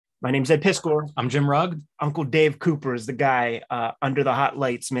My name's Ed Piskor. I'm Jim Rugg. Uncle Dave Cooper is the guy under the hot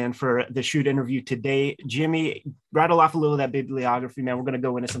lights, man, for the shoot interview today. Jimmy, rattle off a little of that bibliography, man. We're going to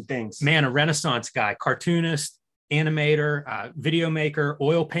go into some things. Man, a Renaissance guy, cartoonist, animator, video maker,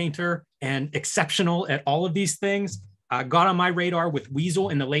 oil painter, and exceptional at all of these things. Got on my radar with Weasel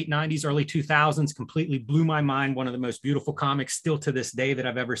in the late 90s, early 2000s, completely blew my mind. One of the most beautiful comics still to this day that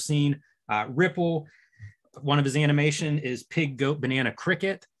I've ever seen. Ripple, one of his animation is Pig, Goat, Banana,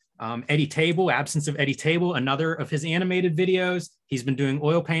 Cricket. Eddie Table, Absence of Eddie Table, another of his animated videos. He's been doing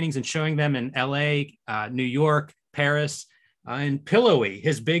oil paintings and showing them in LA, New York, Paris, and Pillowy.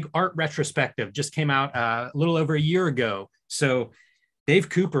 His big art retrospective just came out a little over a year ago. So Dave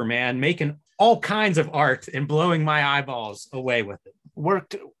Cooper, man, making all kinds of art and blowing my eyeballs away with it.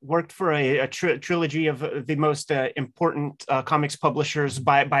 Worked for a trilogy of the most important comics publishers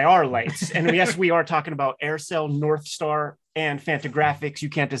by our lights. And yes, we are talking about Aircel, North Star, and Fantagraphics. You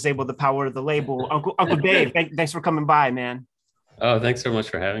can't disable the power of the label. Uncle Dave, thanks for coming by, man. Oh, thanks so much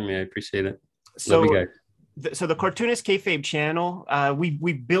for having me. I appreciate it. So, Love you guys. So the Cartoonist Kayfabe channel,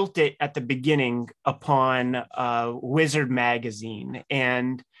 we built it at the beginning upon Wizard magazine,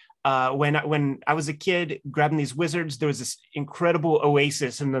 and when I was a kid grabbing these wizards, there was this incredible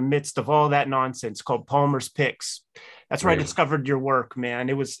oasis in the midst of all that nonsense called Palmer's Picks. That's where I discovered your work, man.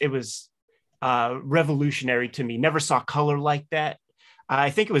 It was revolutionary to me. Never saw color like that. I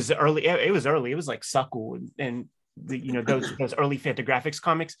think it was early. It was early. It was like Suckle and those early Fantagraphics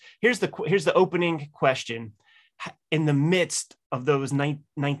comics. Here's the opening question. In the midst of those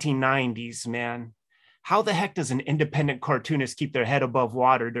 1990s, man, how the heck does an independent cartoonist keep their head above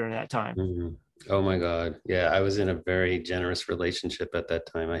water during that time? Mm-hmm. Oh my God. Yeah, I was in a very generous relationship at that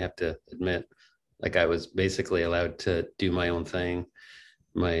time. I have to admit, like I was basically allowed to do my own thing.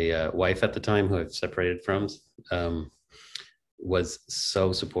 My wife at the time, who I've separated from, was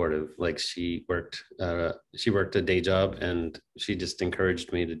so supportive. Like she worked a day job and she just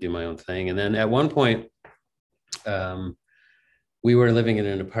encouraged me to do my own thing. And then at one point, we were living in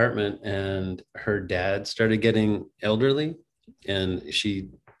an apartment and her dad started getting elderly and she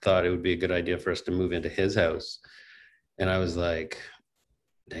thought it would be a good idea for us to move into his house. And I was like,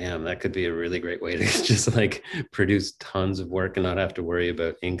 damn, that could be a really great way to just like produce tons of work and not have to worry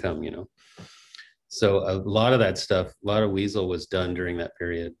about income, you know? So a lot of that stuff, a lot of Weasel was done during that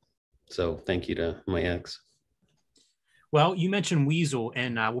period. So thank you to my ex. Well, you mentioned Weasel,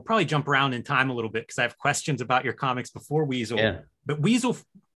 and we'll probably jump around in time a little bit because I have questions about your comics before Weasel. Yeah. But Weasel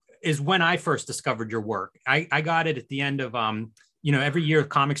is when I first discovered your work. I got it at the end of, every year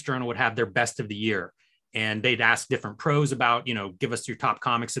Comics Journal would have their best of the year. And they'd ask different pros about, give us your top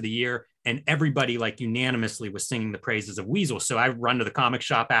comics of the year. And everybody like unanimously was singing the praises of Weasel. So I run to the comic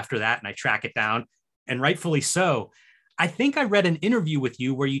shop after that and I track it down, and rightfully so. I think I read an interview with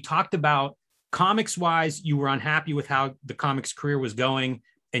you where you talked about comics wise, you were unhappy with how the comics career was going.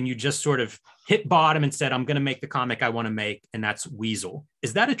 And you just sort of hit bottom and said, I'm going to make the comic I want to make. And that's Weasel.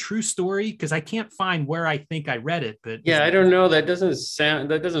 Is that a true story? Because I can't find where I think I read it. But yeah, I don't know. That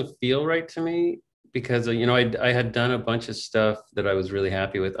doesn't feel right to me. Because, I had done a bunch of stuff that I was really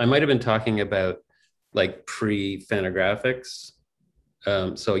happy with. I might've been talking about like pre-Fantagraphics.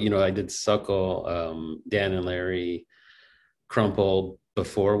 So, I did Suckle, Dan and Larry, Crumple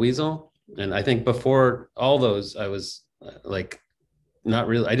before Weasel. And I think before all those, I was like, I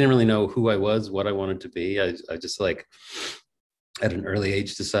didn't really know who I was, what I wanted to be. I just like at an early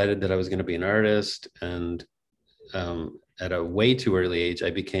age decided that I was going to be an artist. And at a way too early age,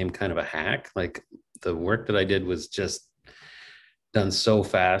 I became kind of a hack. Like the work that I did was just done so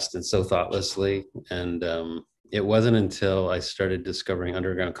fast and so thoughtlessly. And it wasn't until I started discovering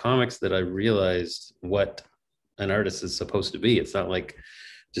underground comics that I realized what an artist is supposed to be. It's not like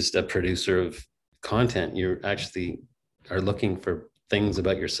just a producer of content. You actually are looking for things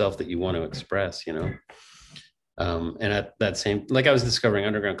about yourself that you want to express, and at that same, like I was discovering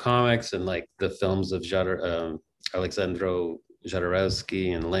underground comics and like the films of Alexandro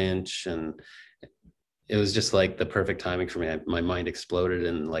Jodorowsky and Lynch, and it was just like the perfect timing for me. My mind exploded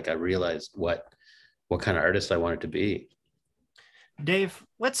and like I realized what kind of artist I wanted to be. Dave,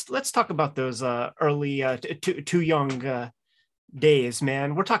 let's talk about those early too young days,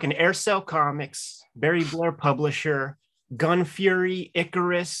 man. We're talking Aircel Comics, Barry Blair publisher, Gun Fury,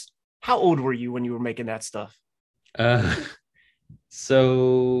 Icarus. How old were you when you were making that stuff?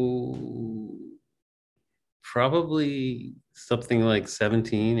 So probably something like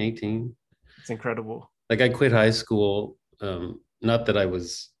 17, 18. It's incredible. Like I quit high school. Not that I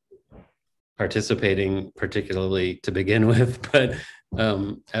was participating particularly to begin with, but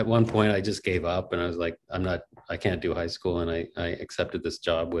at one point I just gave up and I was like, I'm I can't do high school, and I accepted this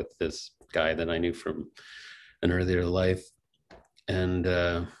job with this guy that I knew from an earlier life, and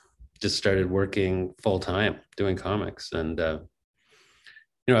just started working full time doing comics. And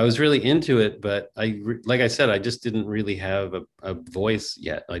I was really into it, but like I said, I just didn't really have a voice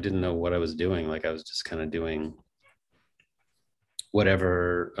yet. I didn't know what I was doing. Like, I was just kind of doing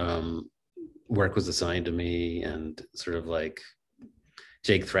whatever work was assigned to me, and sort of like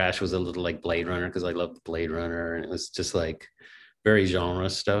Jake Thrash was a little like Blade Runner, because I loved Blade Runner, and it was just like very genre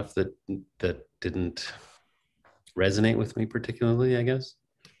stuff that didn't resonate with me particularly, I guess.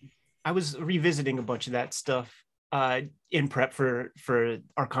 I was revisiting a bunch of that stuff in prep for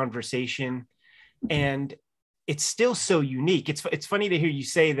our conversation, and it's still so unique. It's funny to hear you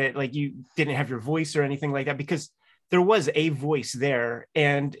say that, like, you didn't have your voice or anything like that, because there was a voice there.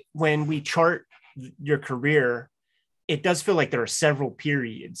 And when we chart your career, it does feel like there are several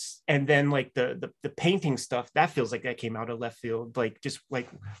periods. And then like the painting stuff, that feels like that came out of left field, like just like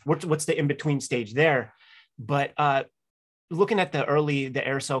what's the in-between stage there. But looking at the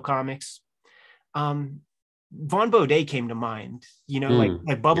Aircel comics, Vaughn Bodē came to mind,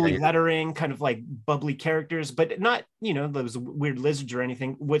 like bubbly lettering, kind of like bubbly characters, but not, those weird lizards or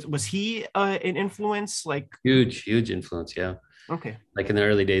anything. Was he an influence? Like huge influence, yeah. Okay. Like in the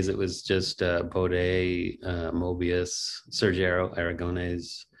early days, it was just Bodē, Moebius, Sergio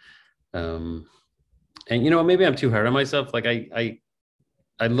Aragonés, and maybe I'm too hard on myself. Like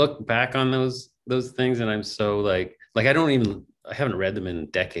I look back on those things, and I'm so like I haven't read them in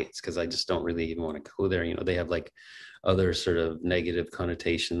decades, because I just don't really even want to go there. They have like other sort of negative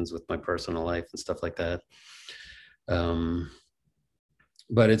connotations with my personal life and stuff like that.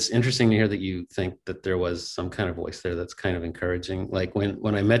 But it's interesting to hear that you think that there was some kind of voice there. That's kind of encouraging. Like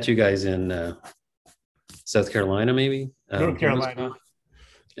when I met you guys in South Carolina, maybe North Carolina,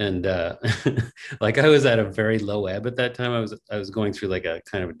 and like I was at a very low ebb at that time. I was going through like a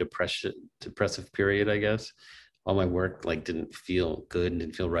kind of depressive period, I guess. All my work like didn't feel good and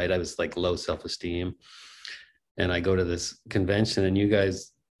didn't feel right. I was like low self-esteem, and I go to this convention, and you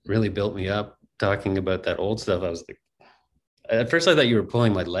guys really built me up talking about that old stuff. I was like, at first I thought you were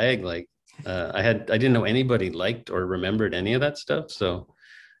pulling my leg. Like I didn't know anybody liked or remembered any of that stuff. So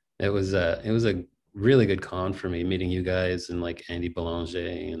it was a really good con for me, meeting you guys and like Andy Belanger,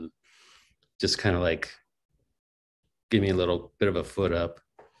 and just kind of like give me a little bit of a foot up.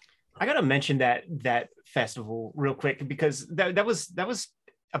 I gotta mention that festival real quick, because that was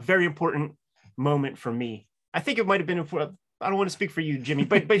a very important moment for me. I think it might have been important. I don't want to speak for you, Jimmy,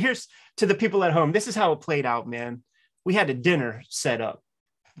 but here's to the people at home. This is how it played out, man. We had a dinner set up.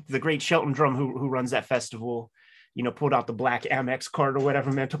 The great Shelton Drum, who runs that festival, pulled out the black Amex card or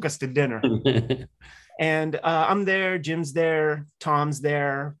whatever, man, took us to dinner. And I'm there, Jim's there, Tom's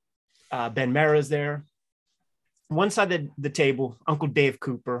there, Ben Mara's there. One side of the table, Uncle Dave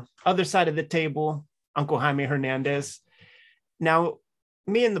Cooper. Other side of the table, Uncle Jaime Hernandez. Now,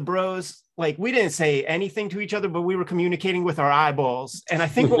 me and the bros, like, we didn't say anything to each other, but we were communicating with our eyeballs. And I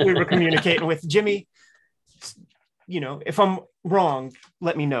think what we were communicating with, Jimmy, if I'm wrong,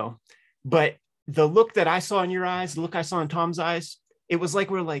 let me know. But the look that I saw in your eyes, the look I saw in Tom's eyes, it was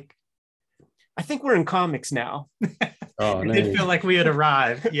like, I think we're in comics now. Oh, it did feel like we had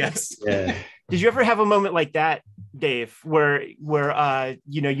arrived. Yes. Yeah. Did you ever have a moment like that, Dave, where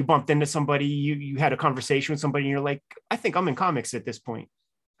you bumped into somebody, you had a conversation with somebody, and you're like, I think I'm in comics at this point?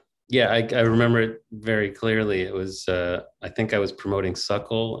 Yeah, I remember it very clearly. It was I think I was promoting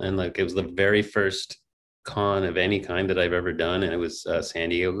Suckle, and like it was the very first con of any kind that I've ever done, and it was San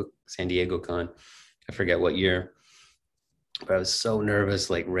Diego Con. I forget what year, but I was so nervous,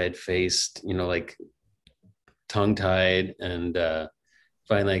 like red-faced, like tongue-tied, and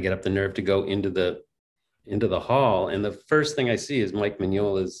finally I get up the nerve to go into the hall, and the first thing I see is Mike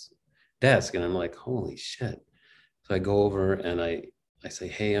Mignola's desk, and I'm like, holy shit. So I go over and I say,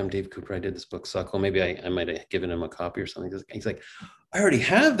 hey, I'm Dave Cooper. I did this book, Suckle. Maybe I might have given him a copy or something. He's like, I already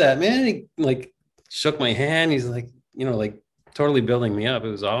have that, man. He like shook my hand. He's like, like totally building me up. It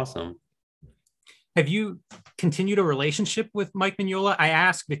was awesome. Have you continued a relationship with Mike Mignola? I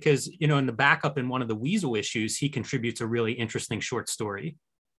ask because, in the backup in one of the Weasel issues, he contributes a really interesting short story.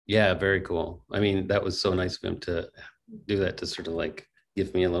 Yeah, very cool. I mean, that was so nice of him to do that, to sort of like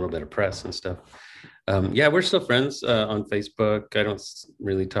give me a little bit of press and stuff. Yeah, we're still friends on Facebook. I don't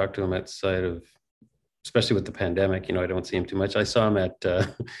really talk to him outside of, especially with the pandemic, I don't see him too much. I saw him at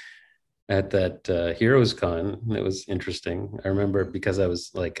that Heroes Con. It was interesting. I remember because I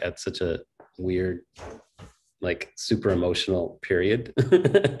was like at such a weird, like super emotional period.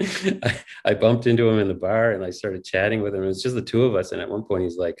 I bumped into him in the bar and I started chatting with him. It was just the two of us. And at one point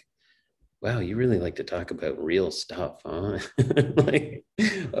he's like, wow, you really like to talk about real stuff, huh? Like,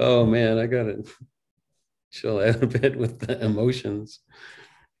 oh man, I gotta chill out a bit with the emotions.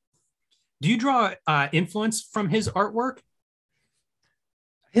 Do you draw influence from his artwork?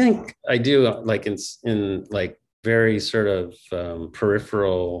 I think I do, like in like very sort of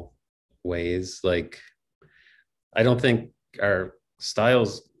peripheral ways. Like, I don't think our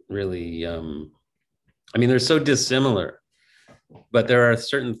styles really. I mean, they're so dissimilar, but there are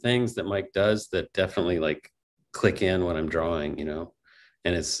certain things that Mike does that definitely like click in when I'm drawing, you know,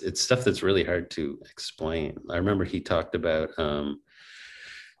 and it's stuff that's really hard to explain. I remember he talked about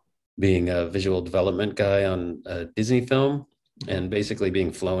being a visual development guy on a Disney film and basically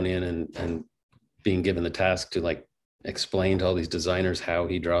being flown in and being given the task to like explain to all these designers how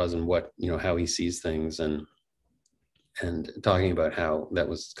he draws and what, you know, how he sees things, and talking about how that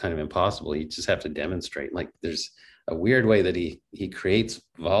was kind of impossible. You just have to demonstrate. Like there's a weird way that he creates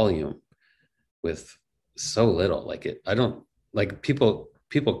volume with so little. Like it, I don't like people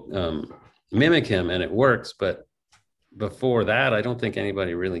mimic him and it works, but before that, I don't think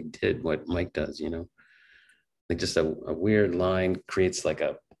anybody really did what Mike does, you know, like just a weird line creates like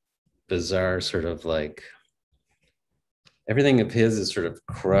a bizarre sort of like everything of his is sort of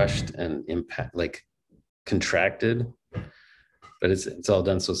crushed and impact, like contracted, but it's all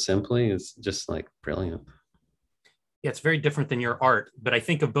done so simply. It's just like brilliant. Yeah, it's very different than your art, but I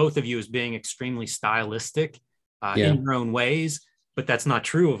think of both of you as being extremely stylistic Yeah. in your own ways. But that's not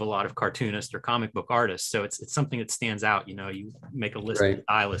true of a lot of cartoonists or comic book artists. So it's something that stands out. You know, you make a list Right. of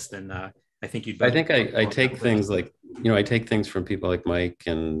stylists, and I think you'd. I think I take things like, you know, I take things from people like Mike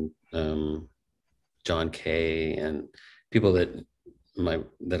and John Kay and people that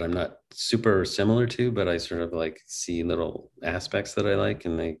I'm not super similar to, but I sort of like see little aspects that I like,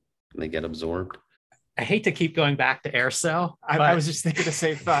 and they get absorbed. I hate to keep going back to Aircell. I was just thinking the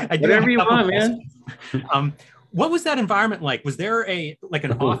same thought. Whatever you want, man. What was that environment like? Was there an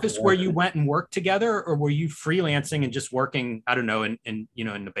office where you went and worked together, or were you freelancing and just working, I don't know, in you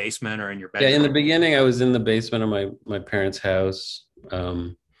know, in the basement or in your bedroom? Yeah, in the beginning, I was in the basement of my parents' house,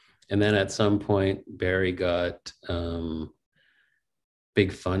 and then at some point, Barry got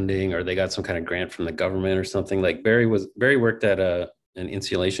big funding, or they got some kind of grant from the government or something. Like Barry worked at an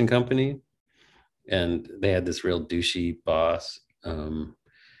insulation company, and they had this real douchey boss.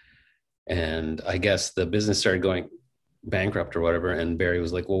 And I guess the business started going bankrupt or whatever. And Barry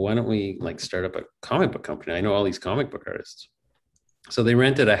was like, well, why don't we like start up a comic book company? I know all these comic book artists. So they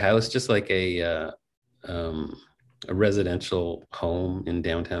rented a house, just like a residential home in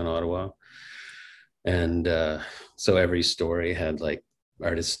downtown Ottawa. And so every story had like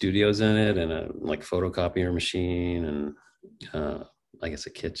artist studios in it, and a like photocopier machine, and I guess a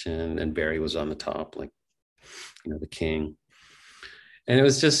kitchen. And Barry was on the top, like, you know, the king. And it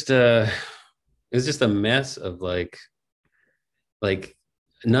was just a mess of like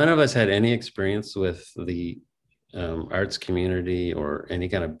none of us had any experience with the arts community or any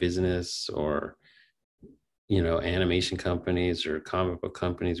kind of business or, you know, animation companies or comic book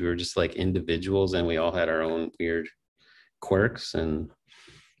companies. We were just like individuals, and we all had our own weird quirks, and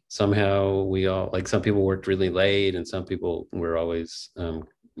somehow we all, like, some people worked really late, and some people were always you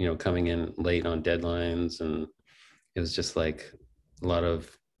know, coming in late on deadlines, and it was just like a lot of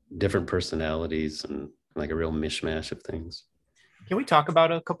different personalities and like a real mishmash of things. Can we talk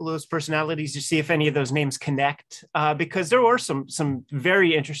about a couple of those personalities to see if any of those names connect? Because there were some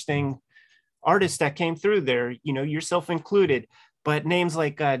very interesting artists that came through there, you know, yourself included. But names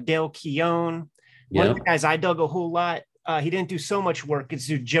like Dale Keown, one of the guys I dug a whole lot. He didn't do so much work. It's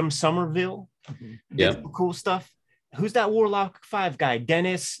Jim Somerville. Did some cool stuff. Who's that Warlock 5 guy?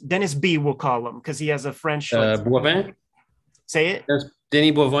 Dennis B, we'll call him, because he has a French. Boivin? Say it.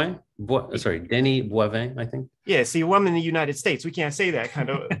 Denis Boivin. Denis Boivin, I think. Yeah, see, well, I'm in the United States. We can't say that kind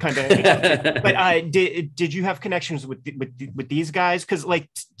of. But did you have connections with these guys? Because like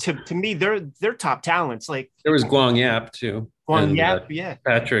to me, they're top talents. Like there was Guang Yap too. Guang Yap, yeah.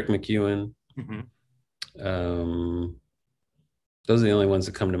 Patrick McEwen. Those are the only ones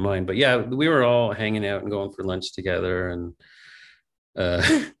that come to mind. But yeah, we were all hanging out and going for lunch together. And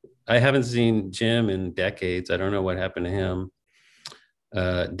I haven't seen Jim in decades. I don't know what happened to him.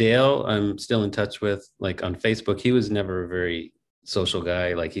 Dale, I'm still in touch with, like, on Facebook. He was never a very social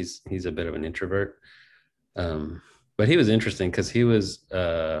guy. Like he's a bit of an introvert. But he was interesting because he was,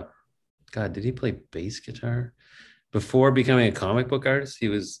 God, did he play bass guitar? Before becoming a comic book artist, he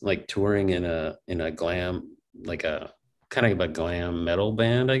was like touring in a glam, like a kind of a glam metal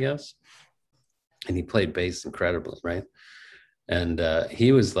band, I guess. And he played bass incredibly, right? And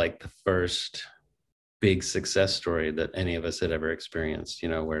he was like the first big success story that any of us had ever experienced, you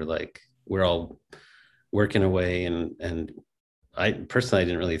know, where like we're all working away, and I personally, I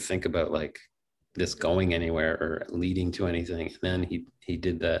didn't really think about like this going anywhere or leading to anything. And then he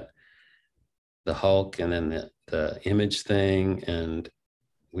did that, the Hulk, and then the Image thing, and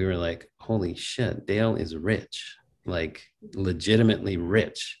we were like, holy shit, Dale is rich, like legitimately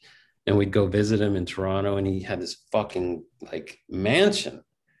rich. And we'd go visit him in Toronto, and he had this fucking like mansion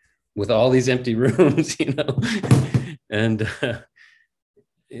with all these empty rooms, you know. And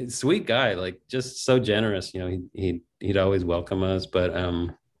sweet guy, like just so generous, you know. He'd always welcome us. But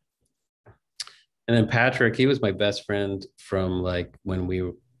and then Patrick, he was my best friend from like when we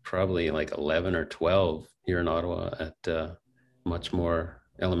were probably like 11 or 12 here in Ottawa at Muchmore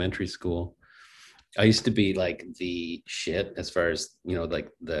Elementary School. I used to be like the shit as far as, you know, like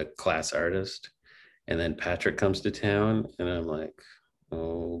the class artist. And then Patrick comes to town, and I'm like,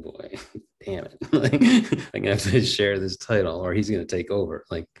 oh boy, damn it. Like, I'm gonna have to share this title, or he's gonna take over.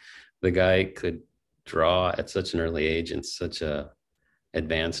 Like, the guy could draw at such an early age in such a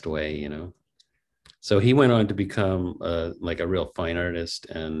advanced way, you know. So he went on to become like a real fine artist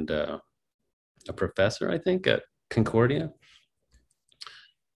and a professor, I think, at Concordia.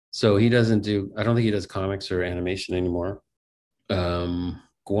 So he doesn't do, I don't think he does comics or animation anymore. Guang,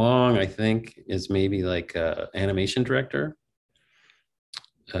 I think, is maybe like a animation director.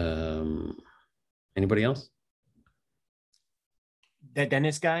 Anybody else? That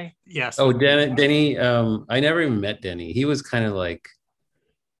Dennis guy? Yes. Oh, Denny. I never even met Denny. He was kind of like,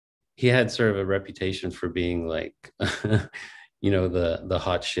 he had sort of a reputation for being like, you know, the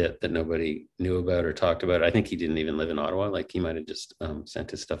hot shit that nobody knew about or talked about. I think he didn't even live in Ottawa. Like, he might have just sent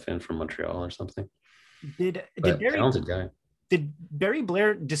his stuff in from Montreal or something. Did Talented guy. Did Barry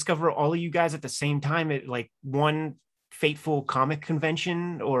Blair discover all of you guys at the same time at like one fateful comic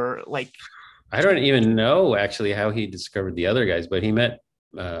convention, or like? I don't even know actually how he discovered the other guys, but he met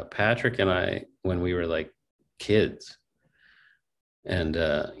Patrick and I when we were like kids. And,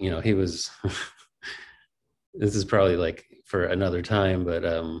 you know, he was, this is probably like for another time, but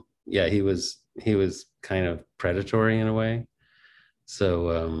yeah, he was kind of predatory in a way.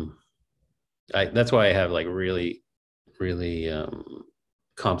 So that's why I have like really, really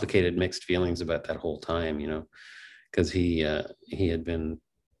complicated mixed feelings about that whole time, you know, because he had been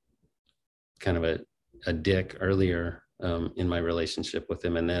kind of a dick earlier in my relationship with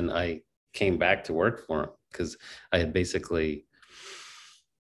him. And then I came back to work for him because I had basically,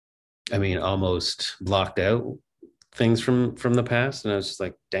 I mean, almost blocked out things from the past. And I was just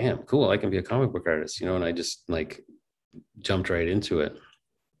like, damn, cool, I can be a comic book artist, you know, and I just like jumped right into it.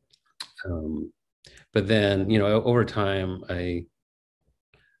 But then, you know, over time,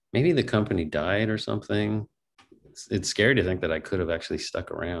 maybe the company died or something. It's scary to think that I could have actually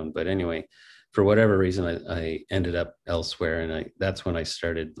stuck around. But anyway, for whatever reason, I ended up elsewhere. And that's when I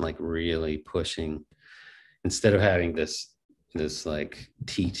started like really pushing, instead of having this like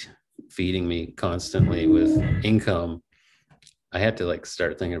teat feeding me constantly with income, I had to like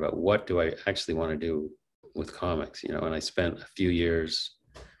start thinking about what do I actually want to do with comics, you know. And I spent a few years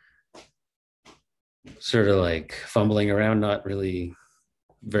sort of like fumbling around, not really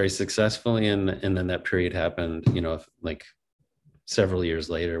very successfully, and then that period happened, you know, like several years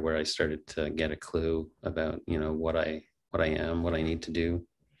later, where I started to get a clue about, you know, what I am, what I need to do.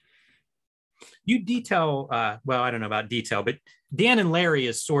 You detail, well, I don't know about detail, but Dan and Larry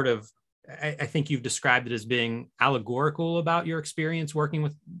is sort of, I think you've described it as being allegorical about your experience working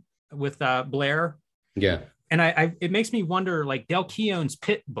with Blair. Yeah. And it makes me wonder, like Del Keown's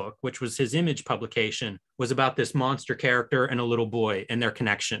Pit book, which was his Image publication, was about this monster character and a little boy and their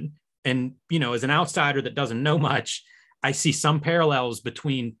connection. And, you know, as an outsider that doesn't know much, I see some parallels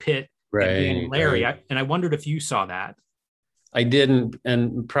between Pit and Dan and Larry. Right. And I wondered if you saw that. I didn't,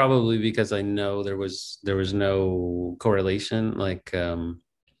 and probably because I know there was no correlation. Like, I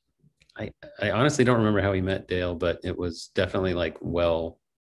honestly don't remember how he met Dale, but it was definitely like well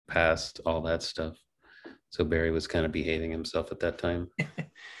past all that stuff. So Barry was kind of behaving himself at that time,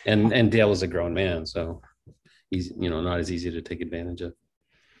 and Dale was a grown man, so he's, you know, not as easy to take advantage of.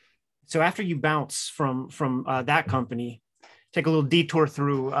 So after you bounce from that company, take a little detour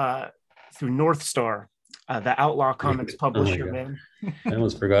through North Star, the Outlaw Comics publisher, man. I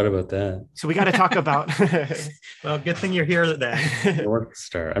almost forgot about that. So we got to talk about. Well, good thing you're here then. North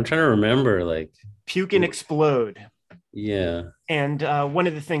Star. I'm trying to remember, like Puke and Explode. Yeah. And one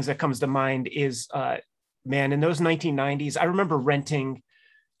of the things that comes to mind is, man, in those 1990s, I remember renting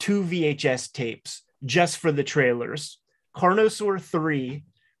 2 VHS tapes just for the trailers. Carnosaur 3,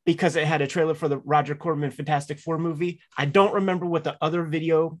 because it had a trailer for the Roger Corman Fantastic Four movie. I don't remember what the other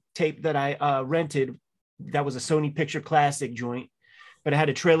video tape that I rented, that was a Sony Picture Classic joint. but it had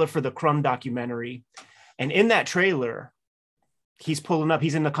a trailer for the Crumb documentary. And in that trailer, he's pulling up,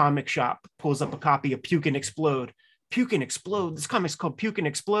 he's in the comic shop, pulls up a copy of Puke and Explode. Puke and Explode. This comic's called Puke and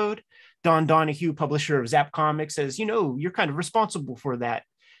Explode. Don Donahue, publisher of Zap Comics, says, you know, you're kind of responsible for that.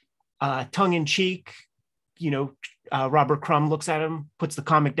 Tongue in cheek, you know, Robert Crumb looks at him, puts the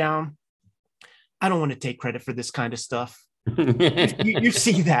comic down. I don't want to take credit for this kind of stuff. you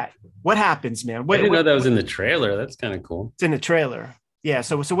see that. What happens, man? I didn't know that was in the trailer. That's kind of cool. It's in the trailer. Yeah.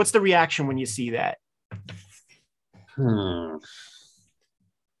 So what's the reaction when you see that? I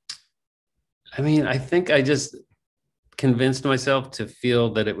mean, I think I just convinced myself to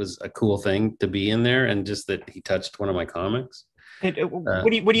feel that it was a cool thing to be in there, and just that he touched one of my comics. What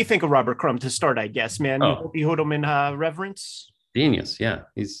do you think of Robert Crumb to start? I guess, man, you hold him in reverence. Genius, yeah,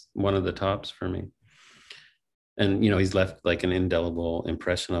 he's one of the tops for me, and you know, he's left like an indelible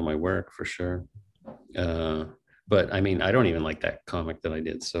impression on my work for sure. But I mean, I don't even like that comic that I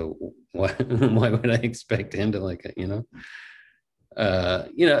did, so why would I expect him to like it? You know.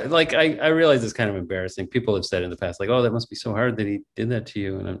 You know, like I realize it's kind of embarrassing. People have said in the past, like, oh, that must be so hard that he did that to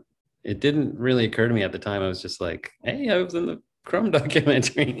you. And it didn't really occur to me at the time. I was just like, hey, I was in the Crumb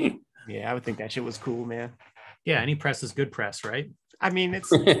documentary. Yeah, I would think that shit was cool, man. Yeah, any press is good press, right? I mean,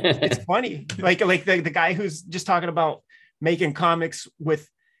 it's funny. Like the guy who's just talking about making comics with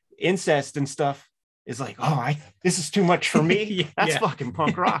incest and stuff is like, oh, this is too much for me. That's fucking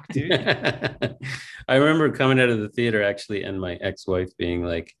punk rock, dude. I remember coming out of the theater actually, and my ex-wife being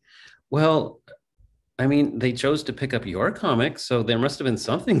like, well, I mean, they chose to pick up your comics, so there must have been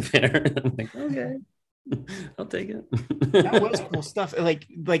something there. I'm like, okay, I'll take it. That was cool stuff. Like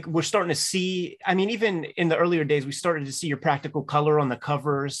we're starting to see, I mean, even in the earlier days, we started to see your practical color on the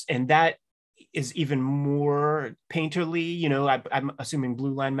covers, and that is even more painterly, you know. I'm assuming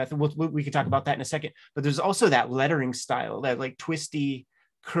Blue Line method. We could talk about that in a second, but there's also that lettering style, that like twisty,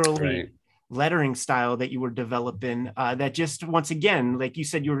 curly lettering style that you were developing. That just, once again, like you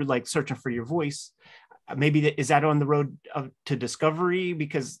said, you were like searching for your voice. Maybe is that on the road to discovery?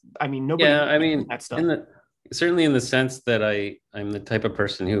 Because I mean, nobody. Yeah, I mean, that stuff. Certainly in the sense that I'm the type of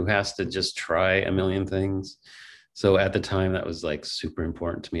person who has to just try a million things. So at the time, that was like super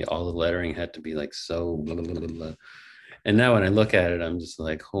important to me. All the lettering had to be like so blah, blah, blah, blah. And now when I look at it, I'm just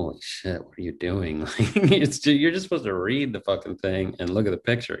like, holy shit, what are you doing? Like, you're just supposed to read the fucking thing and look at the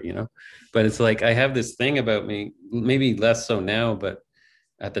picture, you know? But it's like, I have this thing about me, maybe less so now, but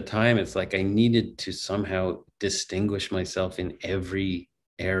at the time, it's like I needed to somehow distinguish myself in every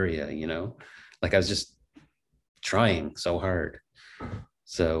area, you know? Like I was just trying so hard.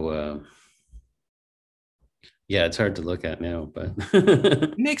 So, yeah, it's hard to look at now, but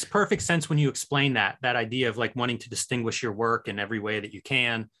it makes perfect sense when you explain that idea of like wanting to distinguish your work in every way that you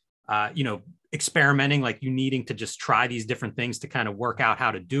can, you know, experimenting, like you needing to just try these different things to kind of work out how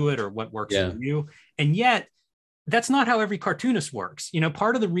to do it or what works for you. And yet that's not how every cartoonist works. You know,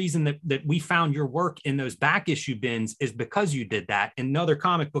 part of the reason that we found your work in those back issue bins is because you did that, and other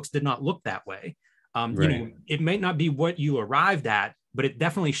comic books did not look that way. You know, it may not be what you arrived at, but it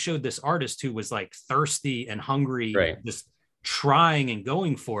definitely showed this artist who was like thirsty and hungry, just trying and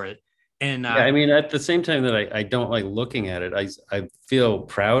going for it. And I mean, at the same time that I don't like looking at it, I feel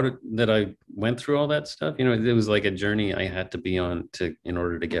proud that I went through all that stuff. You know, it was like a journey I had to be on in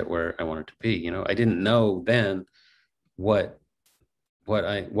order to get where I wanted to be. You know, I didn't know then what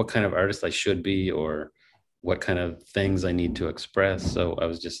kind of artist I should be or what kind of things I need to express. So I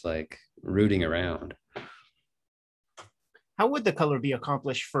was just like rooting around. How would the color be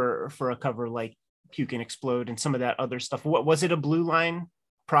accomplished for a cover like Puke and Explode and some of that other stuff? What was it, a Blue Line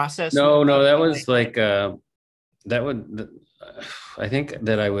process? No, that was like I think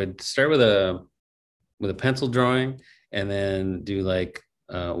that I would start with a pencil drawing and then do like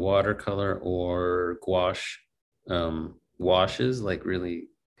watercolor or gouache washes, like really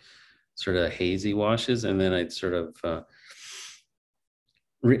sort of hazy washes, and then I'd sort of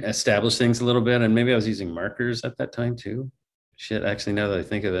establish things a little bit. And maybe I was using markers at that time too. Shit, actually, now that I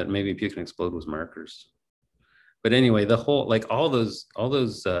think of it, maybe Puke and Explode was markers. But anyway, the whole, like all those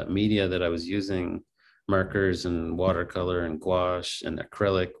media that I was using, markers and watercolor and gouache and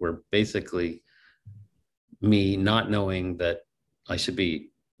acrylic, were basically me not knowing that I should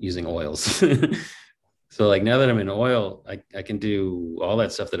be using oils. So like now that I'm in oil, I can do all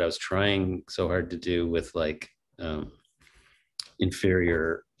that stuff that I was trying so hard to do with like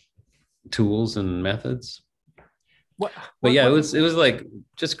inferior tools and methods. But yeah, it was like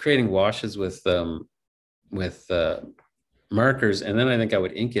just creating washes with markers, and then I think I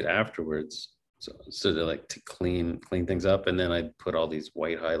would ink it afterwards, so to clean things up, and then I'd put all these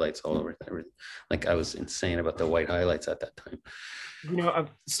white highlights all over everything. Like I was insane about the white highlights at that time. I'm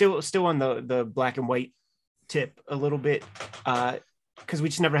still on the black and white tip a little bit, because we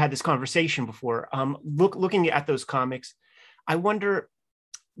just never had this conversation before. Looking at those comics, I wonder,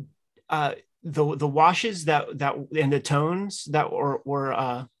 the washes that and the tones that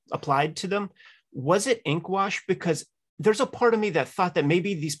were applied to them, was it ink wash? Because there's a part of me that thought that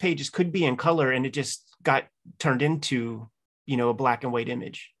maybe these pages could be in color and it just got turned into, a black and white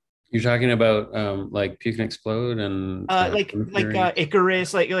image. You're talking about like Puke and Explode and like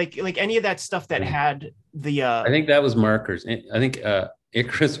Icarus, like any of that stuff that had the I think that was markers. I think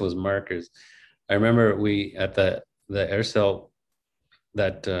Icarus was markers. I remember we at the Aircel,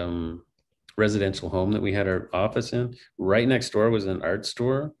 that residential home that we had our office in, right next door was an art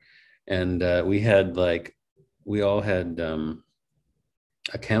store, and we all had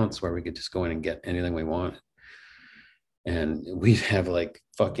accounts where we could just go in and get anything we wanted, and we'd have like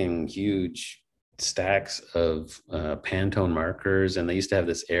fucking huge stacks of Pantone markers, and they used to have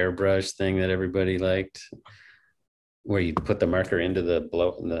this airbrush thing that everybody liked, where you put the marker into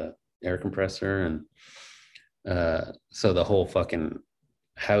the air compressor, and so the whole fucking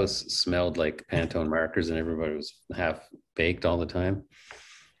house smelled like Pantone markers, and everybody was half baked all the time.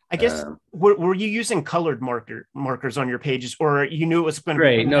 I guess were you using colored markers on your pages, or you knew it was going to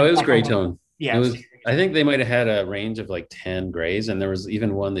be? No, it was gray tone. Yeah, it was. I think they might have had a range of like 10 grays, and there was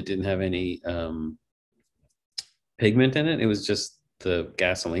even one that didn't have any pigment in it. It was just the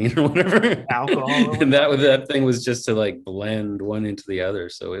gasoline or whatever, alcohol, and that thing was just to like blend one into the other.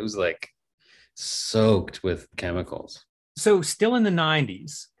 So it was like soaked with chemicals. So still in the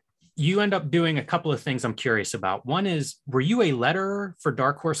 90s, you end up doing a couple of things I'm curious about. One is, were you a letterer for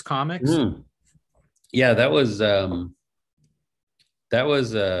Dark Horse Comics? Yeah, that was an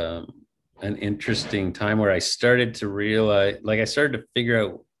interesting time where I started to realize, I started to figure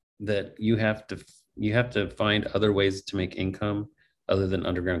out that you have to find other ways to make income other than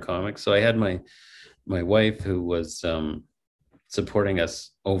underground comics. So I had my wife, who was supporting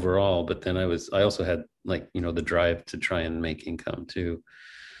us overall, but then I also had the drive to try and make income too.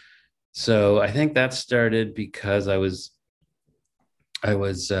 So I think that started because I was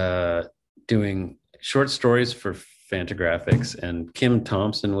doing short stories for Fantagraphics, and Kim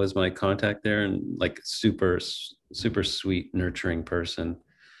Thompson was my contact there, and like super sweet, nurturing person.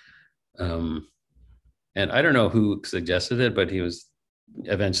 And I don't know who suggested it, but he was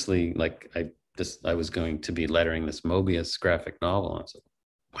eventually I was going to be lettering this Mobius graphic novel. I was like,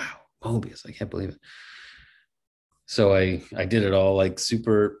 wow, Mobius, I can't believe it. So I did it all like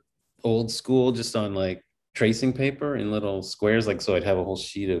super old school, just on like tracing paper in little squares. So I'd have a whole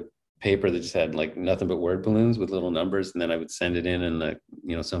sheet of paper that just had like nothing but word balloons with little numbers, and then I would send it in, and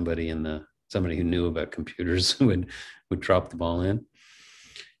somebody who knew about computers would drop the ball in.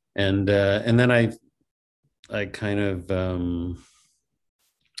 And then I kind of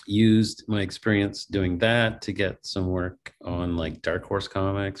used my experience doing that to get some work on like Dark Horse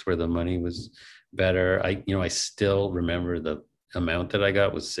Comics, where the money was better. I still remember the amount that I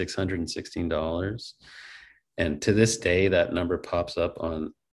got was $616, and to this day that number pops up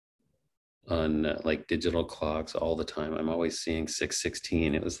on like digital clocks all the time. I'm always seeing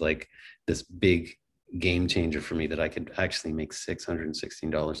 616. It was like this big game changer for me, that I could actually make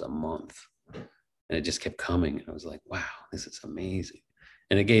 $616 a month, and it just kept coming. I was like, wow, this is amazing.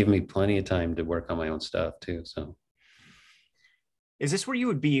 And it gave me plenty of time to work on my own stuff too. So is this where you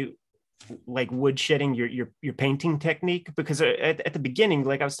would be like woodshedding your painting technique? Because at the beginning,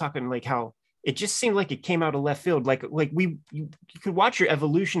 like I was talking, like how it just seemed like it came out of left field. You could watch your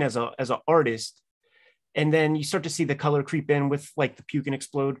evolution as an artist, and then you start to see the color creep in with like the Puke and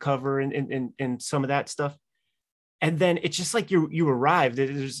Explode cover and some of that stuff. And then it's just like you arrived.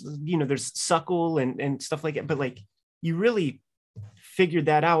 There's Suckle and stuff like that, but like you really figured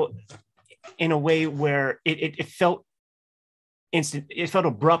that out in a way where it felt instant. It felt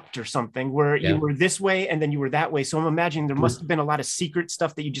abrupt or something, where you were this way and then you were that way. So I'm imagining there must have been a lot of secret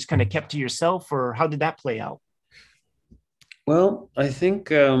stuff that you just kind of kept to yourself, or how did that play out? Well, I think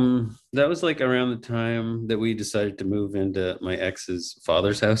that was like around the time that we decided to move into my ex's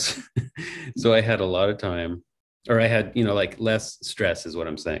father's house. So I had a lot of time, or I had, like less stress is what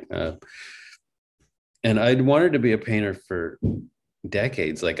I'm saying. And I'd wanted to be a painter for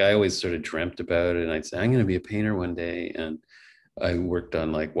decades. Like I always sort of dreamt about it, and I'd say, I'm going to be a painter one day. And I worked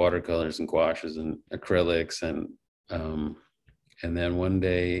on like watercolors and gouaches and acrylics, and then one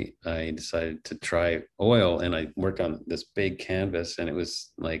day I decided to try oil, and I worked on this big canvas, and it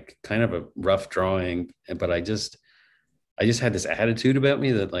was like kind of a rough drawing, but I just had this attitude about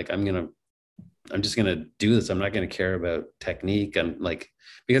me that like I'm I'm just going to do this. I'm not going to care about technique. I'm like,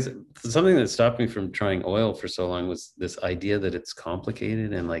 because something that stopped me from trying oil for so long was this idea that it's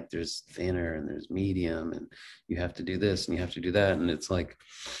complicated and like there's thinner and there's medium and you have to do this and you have to do that. And it's like,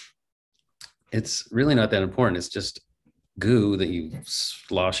 it's really not that important. It's just goo that you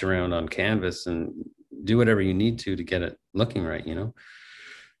slosh around on canvas and do whatever you need to get it looking right, you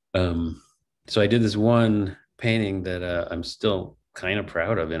know? So I did this one painting that I'm still kind of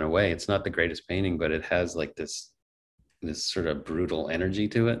proud of in a way. It's not the greatest painting, but it has like this sort of brutal energy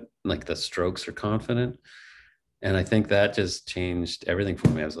to it. Like the strokes are confident. And I think that just changed everything for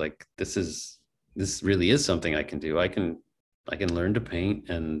me. I was like, this really is something I can do. I can learn to paint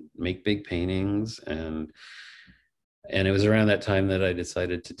and make big paintings. And it was around that time that I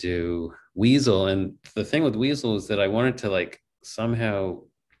decided to do Weasel. And the thing with Weasel is that I wanted to like somehow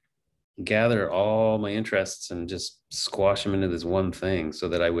gather all my interests and just squash them into this one thing so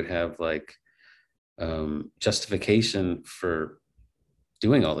that I would have like justification for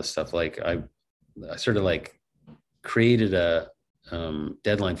doing all this stuff. Like I sort of like created a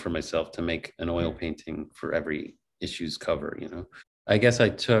deadline for myself to make an oil painting for every issue's cover, you know. I guess I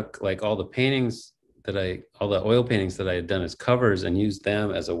took like all the oil paintings that I had done as covers and used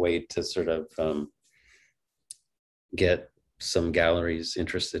them as a way to sort of get some galleries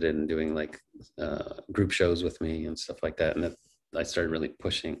interested in doing like group shows with me and stuff like that. And that I started really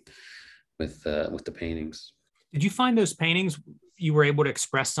pushing with the paintings. Did you find those paintings you were able to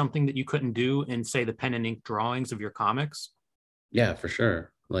express something that you couldn't do in, say, the pen and ink drawings of your comics? Yeah, for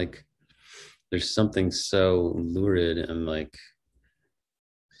sure. Like there's something so lurid and like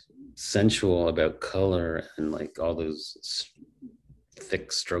sensual about color and like all those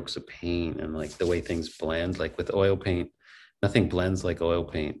thick strokes of paint and like the way things blend. Like with oil paint, nothing blends like oil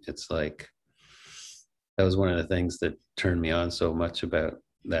paint. It's like, that was one of the things that turned me on so much about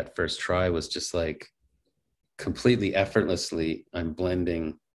that first try, was just like completely effortlessly, I'm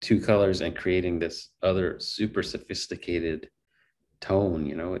blending two colors and creating this other super sophisticated tone.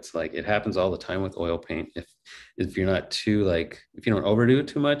 You know, it's like, it happens all the time with oil paint. If you're not too like, if you don't overdo it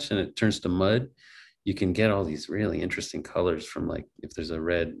too much and it turns to mud, you can get all these really interesting colors from like, if there's a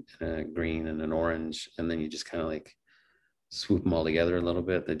red and a green and an orange, and then you just kind of like swoop them all together a little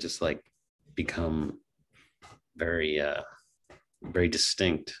bit, they just like become very very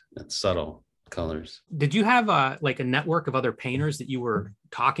distinct and subtle colors. Did you have like a network of other painters that you were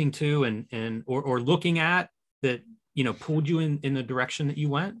talking to and or looking at that, you know, pulled you in the direction that you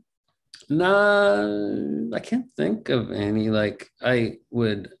went? No, I can't think of any. Like I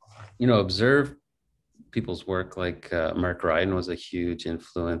would, you know, observe people's work. Like Mark Ryden was a huge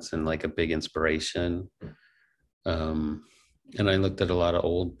influence and like a big inspiration. And I looked at a lot of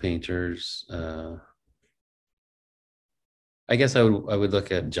old painters. I guess I would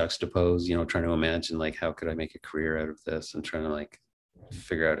look at Juxtapose, you know, trying to imagine like, how could I make a career out of this, and trying to like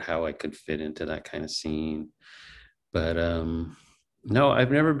figure out how I could fit into that kind of scene. But no,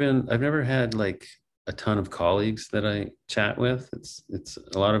 I've never had like a ton of colleagues that I chat with. It's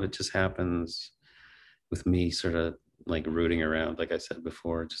a lot of it just happens with me sort of like rooting around, like I said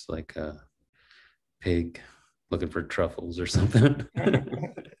before, just like a pig looking for truffles or something.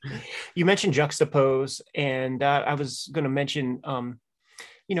 You mentioned Juxtapose, and I was going to mention,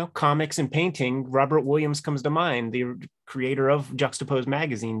 you know, comics and painting. Robert Williams comes to mind, the creator of Juxtapose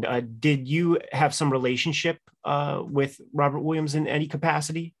magazine. Did you have some relationship with Robert Williams in any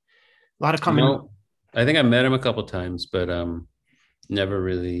capacity? A lot of common. No, I think I met him a couple times, but never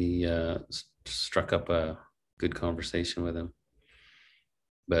really struck up a good conversation with him.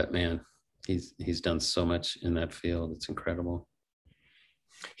 But man, he's done so much in that field. It's incredible.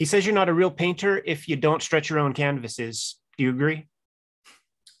 He says you're not a real painter if you don't stretch your own canvases. Do you agree?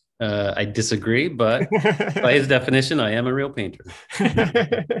 I disagree, but by his definition, I am a real painter.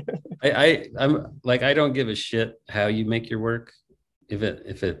 I'm like, I don't give a shit how you make your work. If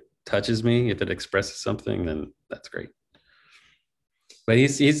it touches me, if it expresses something, then that's great. But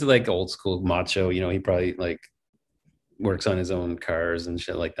he's like old school macho, you know. He probably like works on his own cars and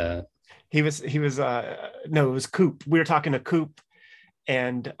shit like that. He was no, it was Coop. We were talking to Coop,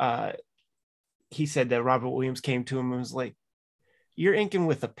 and he said that Robert Williams came to him and was like, "You're inking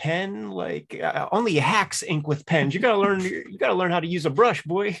with a pen? Like only hacks ink with pens. You gotta learn how to use a brush,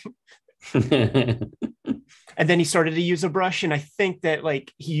 boy." And then he started to use a brush, and I think that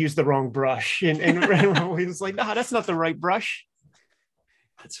like he used the wrong brush, and he was like, "No, that's not the right brush."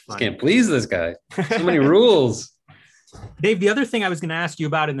 That's funny. Can't please this guy. So many rules. Dave, the other thing I was going to ask you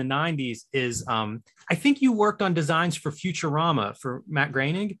about in the 90s is I think you worked on designs for Futurama for Matt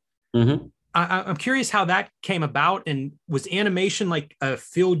Groening. Mm-hmm. I'm curious how that came about, and was animation like a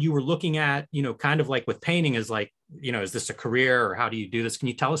field you were looking at, kind of like with painting, is like, is this a career, or how do you do this? Can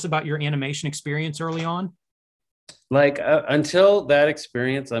you tell us about your animation experience early on? Like until that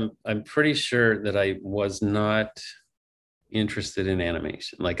experience, I'm pretty sure that I was not interested in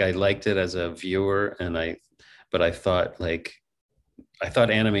animation. Like I liked it as a viewer, but I thought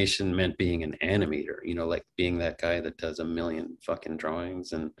animation meant being an animator, like being that guy that does a million fucking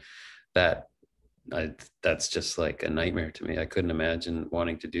drawings, and that that's just like a nightmare to me. I couldn't imagine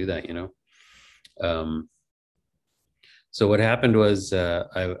wanting to do that. Um, so what happened was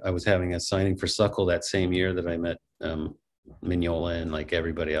I was having a signing for Suckle that same year that I met Mignola and like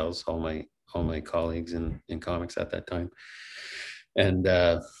everybody else, all my colleagues in comics at that time. And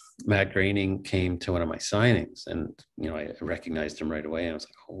Matt Groening came to one of my signings, and I recognized him right away. And I was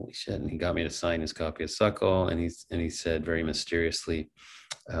like, "Holy shit!" And he got me to sign his copy of Suckle, and he said very mysteriously,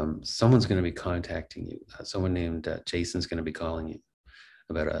 "Someone's going to be contacting you. Someone named Jason's going to be calling you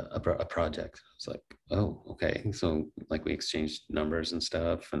about a project." I was like, "Oh, okay." So like we exchanged numbers and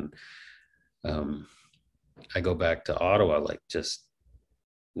stuff, and I go back to Ottawa, like just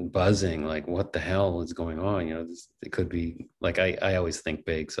buzzing, like what the hell is going on? It could be like, I always think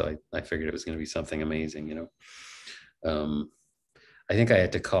big, so I figured it was going to be something amazing. I think I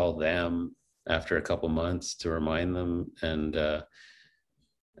had to call them after a couple months to remind them, and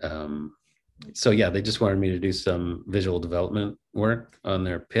so yeah, they just wanted me to do some visual development work on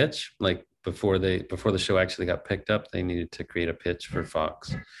their pitch, like before the show actually got picked up. They needed to create a pitch for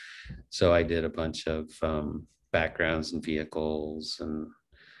Fox, so I did a bunch of backgrounds and vehicles, and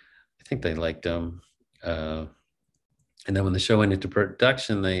I think they liked them. And then when the show went into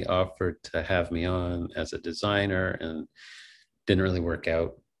production, they offered to have me on as a designer, and didn't really work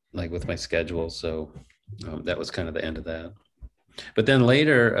out like with my schedule. So that was kind of the end of that. But then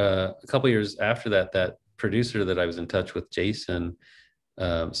later, a couple years after that, that producer that I was in touch with, Jason,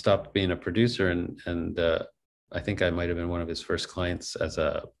 stopped being a producer, and I think I might have been one of his first clients as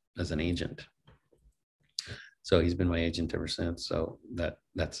an agent. So he's been my agent ever since. So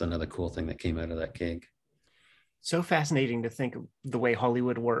that's another cool thing that came out of that gig. So fascinating to think of the way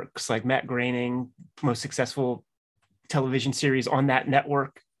Hollywood works. Like Matt Groening, most successful television series on that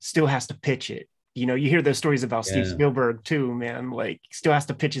network, still has to pitch it. You hear those stories about Steve Spielberg too, man. Like, still has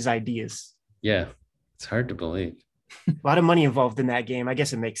to pitch his ideas. Yeah, it's hard to believe. A lot of money involved in that game. I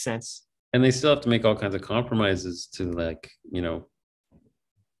guess it makes sense. And they still have to make all kinds of compromises to, like,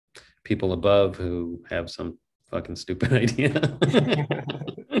 people above who have some fucking stupid idea.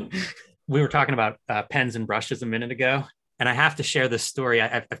 We were talking about pens and brushes a minute ago, and I have to share this story.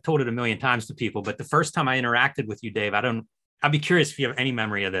 I've told it a million times to people, but the first time I interacted with you, Dave, I'd be curious if you have any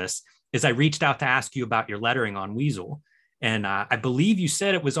memory of this, is I reached out to ask you about your lettering on Weasel. And I believe you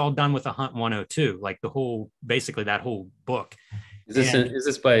said it was all done with a Hunt 102, like basically that whole book. Is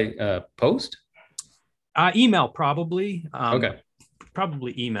this by post? Email, probably. Okay.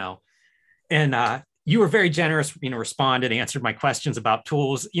 Probably email. And you were very generous, responded, answered my questions about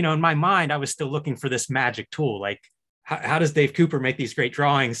tools. In my mind, I was still looking for this magic tool. Like, how does Dave Cooper make these great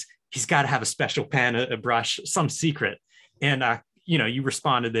drawings? He's got to have a special pen, a brush, some secret. And, you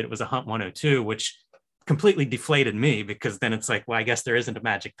responded that it was a Hunt 102, which completely deflated me, because then it's like, well, I guess there isn't a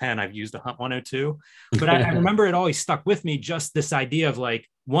magic pen. I've used a Hunt 102. But I remember it always stuck with me, just this idea of like,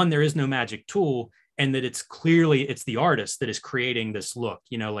 one, there is no magic tool, and that it's the artist that is creating this look,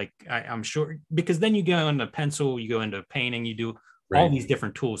 like I'm sure, because then you go into pencil, you go into painting, you do all these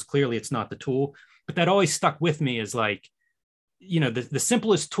different tools. Clearly it's not the tool, but that always stuck with me as like, the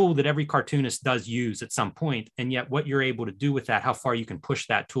simplest tool that every cartoonist does use at some point. And yet what you're able to do with that, how far you can push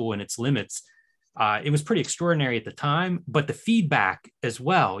that tool and its limits, it was pretty extraordinary at the time. But the feedback as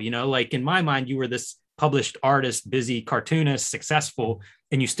well, like in my mind, you were this published artist, busy cartoonist, successful,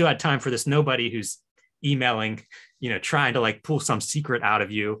 and you still had time for this nobody who's emailing, trying to like pull some secret out of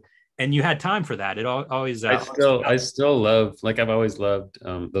you. And you had time for that. It always. I still love, like, I've always loved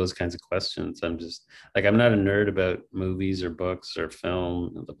those kinds of questions. I'm just like, I'm not a nerd about movies or books or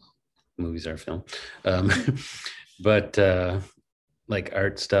film. Movies are film, but like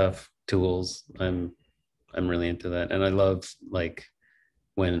art stuff, tools. I'm really into that, and I love like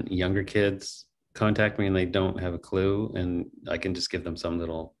when younger kids contact me and they don't have a clue, and I can just give them some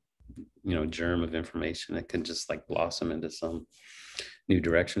little, germ of information that can just like blossom into some new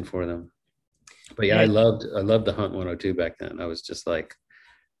direction for them. But yeah, I loved the Hunt 102 back then. I was just like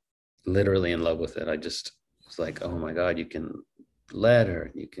literally in love with it. I just was like, oh my God, you can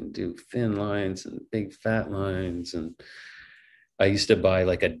letter, you can do thin lines and big fat lines. And I used to buy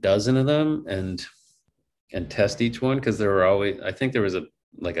like a dozen of them and test each one, because there were always, I think there was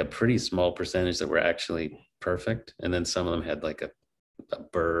like a pretty small percentage that were actually perfect, and then some of them had like a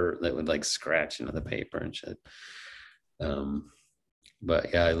burr that would like scratch into the paper and shit.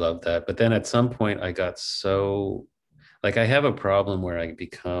 But yeah, I love that. But then at some point I got so, like, I have a problem where I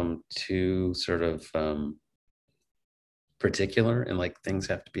become too sort of particular, and like things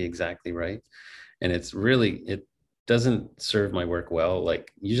have to be exactly right. And it doesn't serve my work well.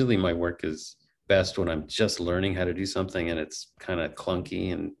 Like usually my work is best when I'm just learning how to do something and it's kind of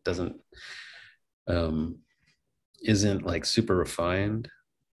clunky and doesn't isn't like super refined.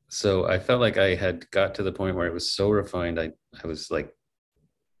 So I felt like I had got to the point where it was so refined. I was like,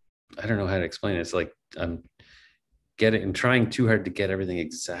 I don't know how to explain it. It's like I'm trying too hard to get everything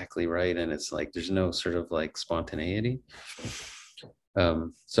exactly right. And it's like, there's no sort of like spontaneity.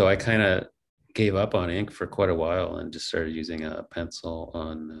 So I kind of gave up on ink for quite a while and just started using a pencil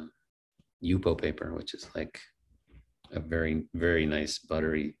on Yupo paper, which is like a very, very nice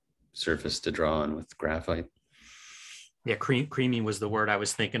buttery surface to draw on with graphite. Yeah, creamy was the word I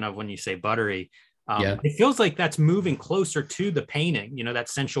was thinking of when you say buttery. Yeah. It feels like that's moving closer to the painting, you know, that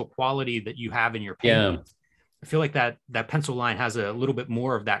sensual quality that you have in your painting. Yeah. I feel like that pencil line has a little bit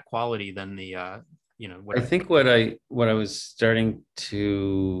more of that quality than the I think what I was starting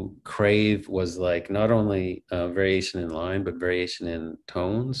to crave was like not only variation in line but variation in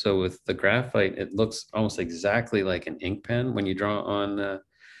tone. So with the graphite, it looks almost exactly like an ink pen when you draw on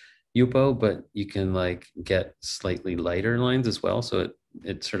Yupo, but you can like get slightly lighter lines as well. So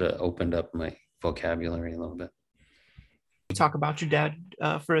it sort of opened up my vocabulary a little bit. Talk about your dad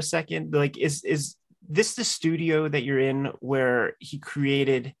for a second. Like, is this the studio that you're in where he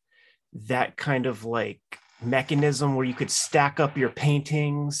created that kind of like mechanism where you could stack up your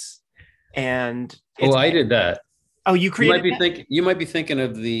paintings? And I did that. Oh, you created you might be thinking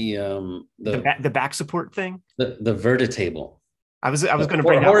of the back support thing, the vertitable. I was going to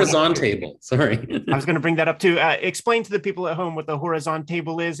bring horizon table. Sorry, I was going to bring that up too. Explain to the people at home what the horizon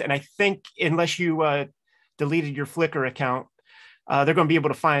table is, and I think unless you deleted your Flickr account, they're going to be able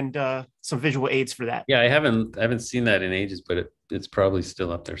to find some visual aids for that. Yeah, I haven't seen that in ages, but it's probably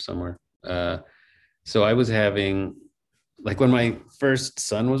still up there somewhere. So I was having, like, when my first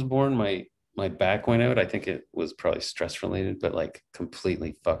son was born, my back went out. I think it was probably stress related, but like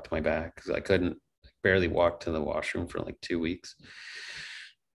completely fucked my back because I couldn't barely walk to the washroom for like 2 weeks.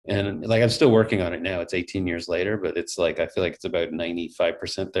 And like I'm still working on it now. It's 18 years later, but it's like I feel like it's about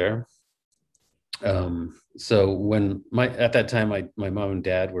 95% there. So when at that time my mom and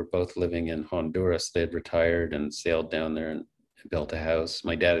dad were both living in Honduras. They had retired and sailed down there and built a house.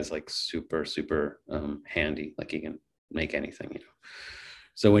 My dad is like super handy, like he can make anything, you know.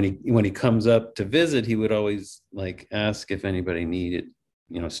 So when he comes up to visit, he would always like ask if anybody needed,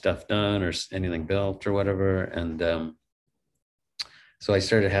 you know, stuff done or anything built or whatever. And so I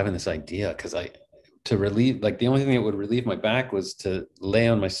started having this idea because to relieve, like the only thing that would relieve my back was to lay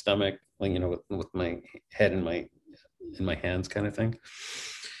on my stomach, like, you know, with my head in my hands kind of thing.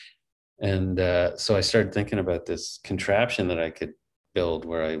 And so I started thinking about this contraption that I could build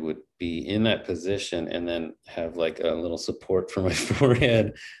where I would be in that position and then have like a little support for my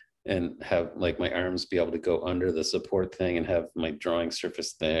forehead and have like my arms be able to go under the support thing and have my drawing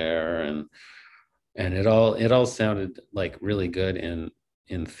surface there. And it all sounded like really good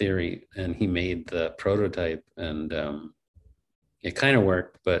in theory. And he made the prototype and it kind of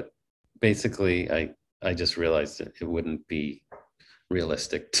worked, but basically I just realized that it wouldn't be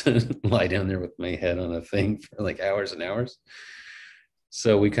realistic to lie down there with my head on a thing for like hours and hours.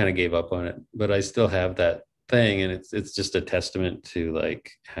 So we kind of gave up on it, but I still have that thing. And it's just a testament to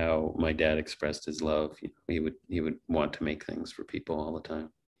like how my dad expressed his love. You know, he would want to make things for people all the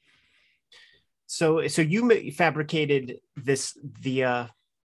time. So you fabricated the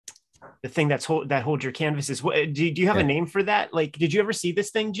thing that holds your canvases. What do you have a name for that? Like, did you ever see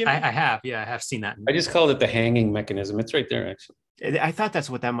this thing, Jim? I have. Yeah, I have seen that. I just called it the hanging mechanism. It's right there, actually. I thought that's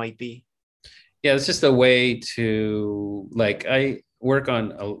what that might be. Yeah, it's just a way to, like, I work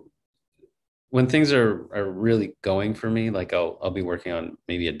on when things are really going for me. Like I'll be working on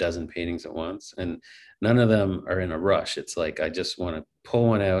maybe a dozen paintings at once, and none of them are in a rush. It's like I just want to pull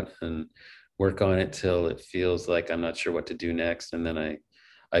one out and work on it till it feels like I'm not sure what to do next, and then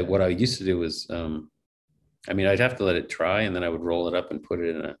what I used to do was, I'd have to let it dry and then I would roll it up and put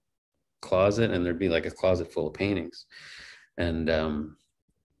it in a closet, and there'd be like a closet full of paintings. And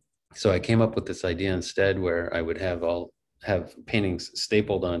so I came up with this idea instead where I would have paintings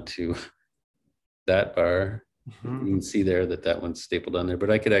stapled onto that bar. Mm-hmm. You can see there that one's stapled on there, but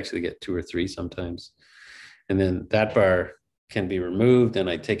I could actually get 2 or 3 sometimes. And then that bar can be removed and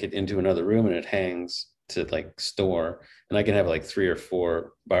I take it into another room and it hangs to like store, and I can have like 3 or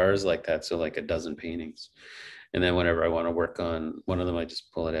 4 bars like that, so like a dozen paintings. And then whenever I want to work on one of them, I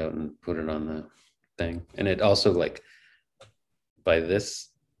just pull it out and put it on the thing. And it also, like, by this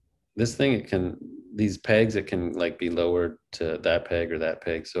thing, it can, these pegs, it can like be lowered to that peg or that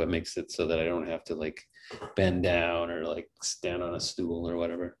peg, so it makes it so that I don't have to like bend down or like stand on a stool or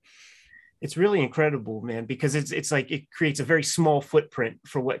whatever. It's really incredible, man, because it's like it creates a very small footprint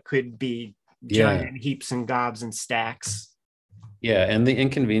for what could be giant heaps and gobs and stacks. Yeah, and the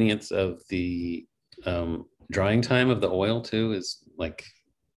inconvenience of the drying time of the oil too is like,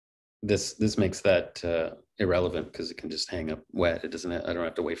 this makes that irrelevant, because it can just hang up wet. It doesn't I don't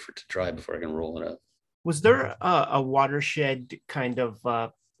have to wait for it to dry before I can roll it up. Was there a watershed kind of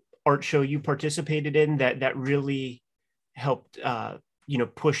art show you participated in that really helped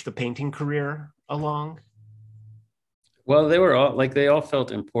push the painting career along? Well, they were all like, they all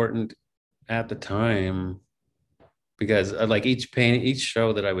felt important at the time, because like each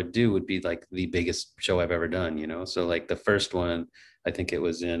show that I would do would be like the biggest show I've ever done, So like the first one, I think it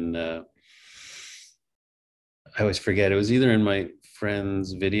was in I always forget, it was either in my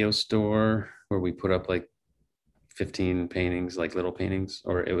friend's video store where we put up like 15 paintings, like little paintings,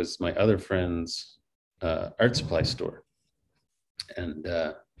 or it was my other friend's art supply store. And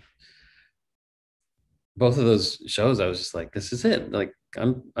both of those shows, I was just like, this is it. Like,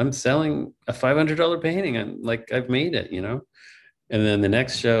 I'm selling a $500 painting, and like, I've made it, And then the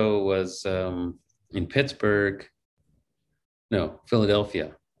next show was in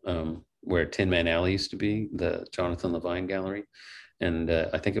Philadelphia, where Tin Man Alley used to be, the Jonathan Levine Gallery. And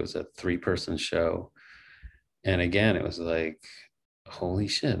I think it was a 3-person show. And again, it was like, holy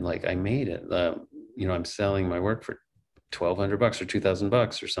shit, like I made it. I'm selling my work for $1,200 or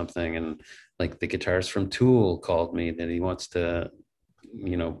 $2,000 or something. And like the guitarist from Tool called me that he wants to,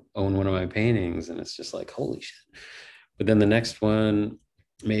 own one of my paintings. And it's just like, holy shit. But then the next one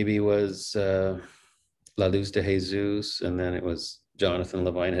maybe was La Luz de Jesus. And then it was Jonathan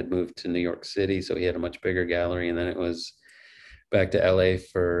Levine had moved to New York City, so he had a much bigger gallery. And then it was back to LA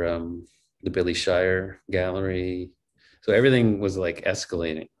for the Billy Shire Gallery. So everything was like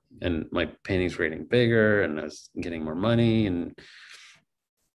escalating, and my paintings were getting bigger, and I was getting more money, and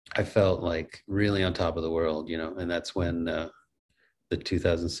I felt like really on top of the world, And that's when the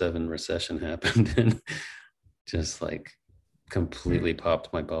 2007 recession happened, and just like completely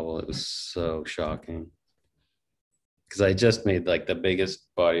popped my bubble. It was so shocking, because I just made like the biggest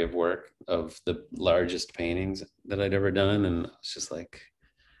body of work of the largest paintings that I'd ever done, and I was just like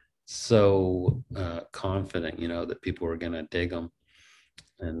so confident, that people were gonna dig them.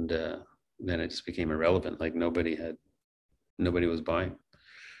 And then it just became irrelevant. Like nobody was buying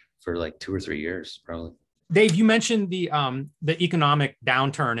for like 2 or 3 years, probably. Dave, you mentioned the economic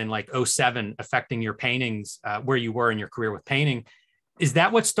downturn in like 2007 affecting your paintings, where you were in your career with painting. Is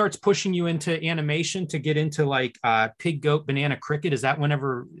that what starts pushing you into animation to get into like Pig, Goat, Banana, Cricket? Is that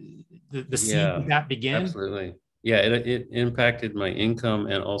whenever the seed of that began? Absolutely. Yeah, it impacted my income,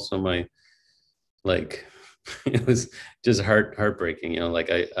 and also my, like, it was just heartbreaking, like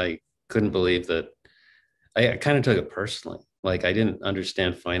I couldn't believe that. I kind of took it personally. Like I didn't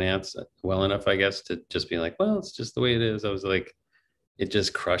understand finance well enough, I guess, to just be like, well, it's just the way it is. I was like, it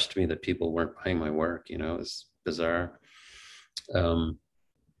just crushed me that people weren't buying my work, it was bizarre.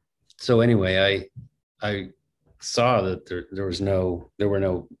 So anyway, I saw that there were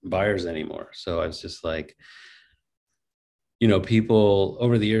no buyers anymore. So I was just like, people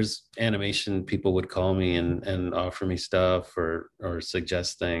over the years, animation people would call me and offer me stuff or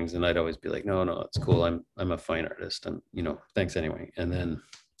suggest things, and I'd always be like, no, it's cool. I'm a fine artist. I'm, thanks anyway. And then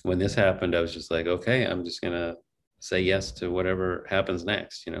when this happened, I was just like, okay, I'm just gonna say yes to whatever happens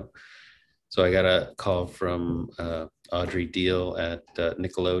next. So I got a call from Audrey Deal at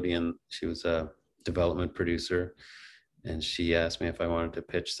Nickelodeon. She was a development producer, and she asked me if I wanted to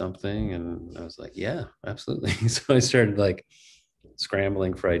pitch something, and I was like, yeah, absolutely. So I started like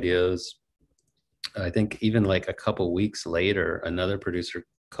scrambling for ideas. I think even like a couple weeks later, another producer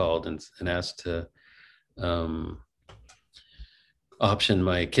called and asked to option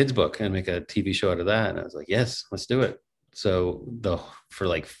my kids' book and make a TV show out of that. And I was like, yes, let's do it. So for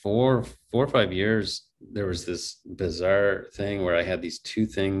like 4 or 5 years, there was this bizarre thing where I had these 2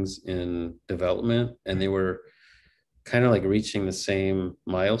 things in development, and they were kind of like reaching the same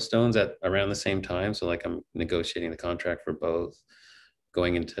milestones at around the same time. So like I'm negotiating the contract for both,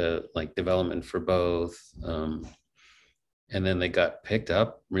 going into like development for both. And then they got picked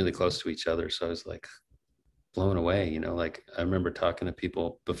up really close to each other. So I was like blown away, like I remember talking to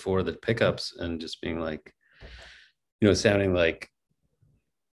people before the pickups and just being like, sounding like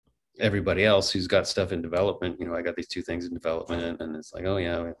everybody else who's got stuff in development, you know, I got these 2 things in development, and it's like, oh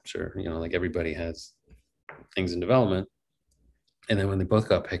yeah, sure, you know, like everybody has things in development. And then when they both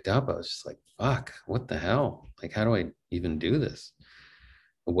got picked up, I was just like, fuck, what the hell? Like, how do I even do this?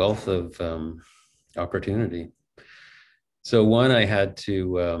 A wealth of opportunity. So one, I had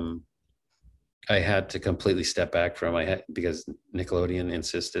to completely step back from. Because Nickelodeon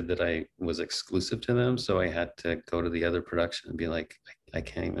insisted that I was exclusive to them. So I had to go to the other production and be like, I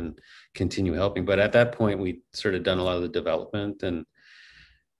can't even continue helping. But at that point, we sort of done a lot of the development, and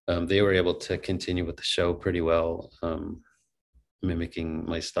they were able to continue with the show pretty well, mimicking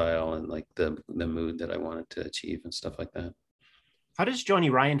my style and like the mood that I wanted to achieve and stuff like that. How does Johnny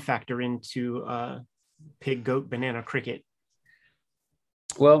Ryan factor into Pig, Goat, Banana, Cricket?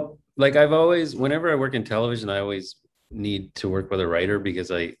 Well, like I've always, whenever I work in television, I always need to work with a writer,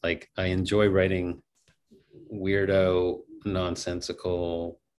 because I enjoy writing weirdo,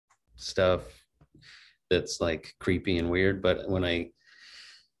 nonsensical stuff that's like creepy and weird. But when I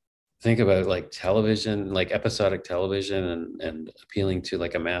think about like television, like episodic television, and appealing to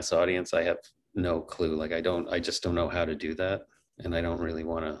like a mass audience, I have no clue. Like I just don't know how to do that. And I don't really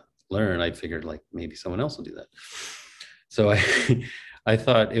want to learn. I figured like maybe someone else will do that. So I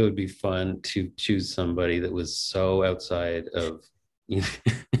thought it would be fun to choose somebody that was so outside of, you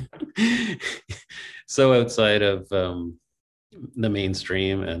know, so outside of the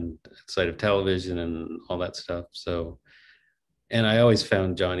mainstream and outside of television and all that stuff. So, and I always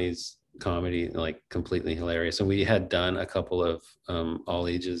found Johnny's comedy like completely hilarious. And we had done a couple of all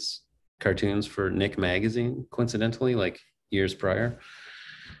ages cartoons for Nick Magazine, coincidentally, like years prior.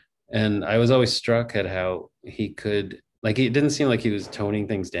 And I was always struck at how he could, like, it didn't seem like he was toning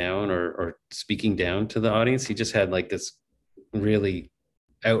things down or speaking down to the audience. He just had like this really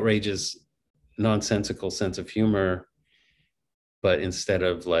outrageous, nonsensical sense of humor. But instead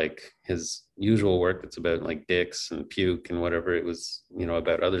of like his usual work that's about like dicks and puke and whatever, it was, you know,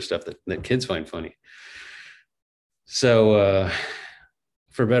 about other stuff that kids find funny. So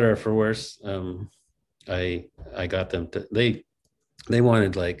for better or for worse, I got them to, they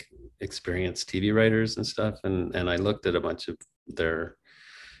wanted like experienced TV writers and stuff. And I looked at a bunch of their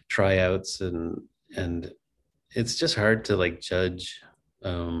tryouts, and it's just hard to like judge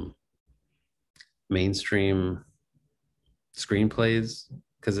mainstream screenplays,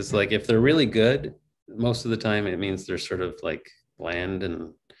 because it's like, if they're really good, most of the time it means they're sort of like bland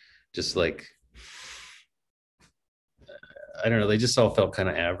and just like, I don't know, they just all felt kind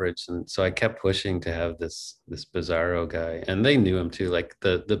of average. And so I kept pushing to have this Bizarro guy, and they knew him too. Like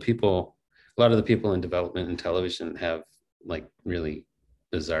the people, a lot of the people in development in television have like really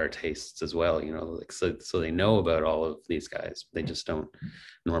bizarre tastes as well, you know, like so they know about all of these guys. They just don't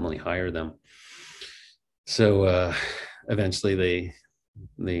normally hire them. So eventually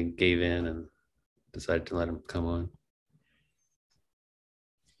they gave in and decided to let him come on.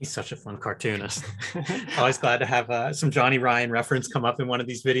 He's such a fun cartoonist. Always glad to have some Johnny Ryan reference come up in one of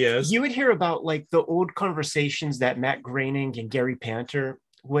these videos. You would hear about like the old conversations that Matt Groening and Gary Panter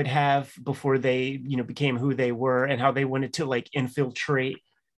would have before they, you know, became who they were, and how they wanted to like infiltrate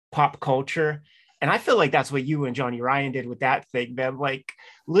pop culture. And I feel like that's what you and Johnny Ryan did with that thing, man. Like,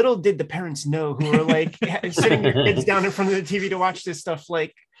 little did the parents know who were like sitting their kids down in front of the TV to watch this stuff.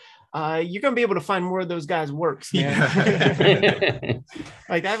 Like, you're gonna be able to find more of those guys' works, man. Yeah.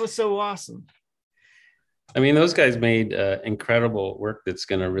 Like, that was so awesome. I mean, those guys made incredible work that's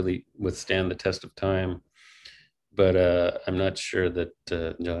gonna really withstand the test of time. But I'm not sure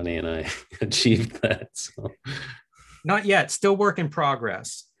that Johnny and I achieved that. So. Not yet. Still work in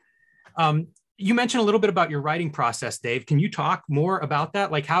progress. You mentioned a little bit about your writing process, Dave. Can you talk more about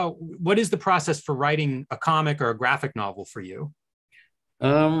that? Like, what is the process for writing a comic or a graphic novel for you?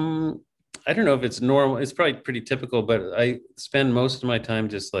 I don't know if it's normal. It's probably pretty typical, but I spend most of my time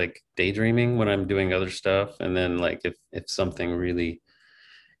just like daydreaming when I'm doing other stuff. And then like if something really,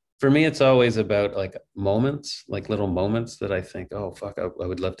 for me, it's always about like moments, like little moments that I think, oh, fuck, I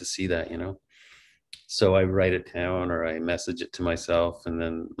would love to see that, you know? So I write it down or I message it to myself. And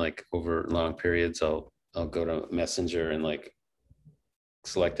then like over long periods, I'll go to Messenger and like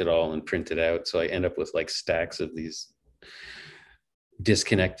select it all and print it out. So I end up with like stacks of these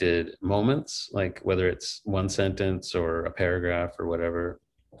disconnected moments, like whether it's one sentence or a paragraph or whatever.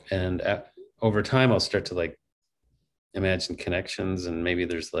 And over time, I'll start to like imagine connections, and maybe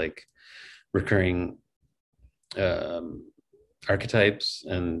there's like recurring archetypes,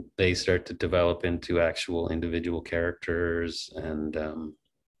 and they start to develop into actual individual characters. And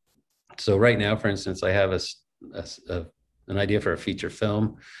so right now, for instance, I have an idea for a feature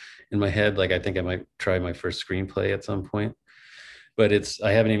film in my head. Like, I think I might try my first screenplay at some point. but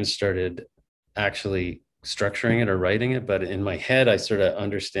I haven't even started actually structuring it or writing it. But in my head, I sort of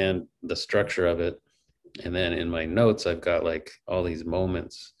understand the structure of it. And then in my notes, I've got like all these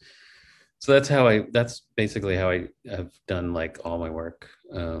moments. So that's basically how I have done like all my work.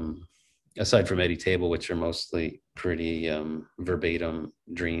 Aside from Eddie Table, which are mostly pretty verbatim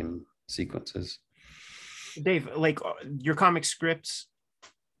dream sequences. Dave, like your comic scripts,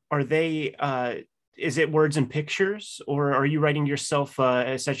 are they is it words and pictures, or are you writing yourself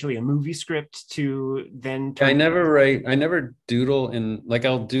essentially a movie script to then I never doodle in, like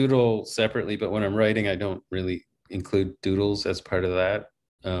I'll doodle separately, but when I'm writing, I don't really include doodles as part of that.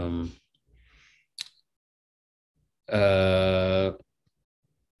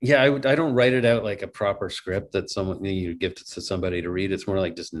 Yeah, I don't write it out like a proper script that someone you give to somebody to read. It's more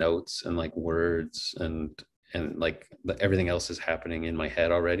like just notes and like words and like everything else is happening in my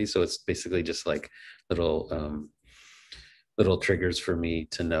head already. So it's basically just like little little triggers for me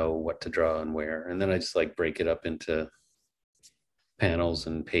to know what to draw and where. And then I just like break it up into panels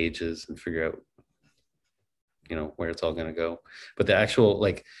and pages and figure out, you know, where it's all going to go. But the actual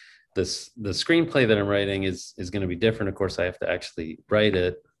like the screenplay that I'm writing is going to be different. Of course, I have to actually write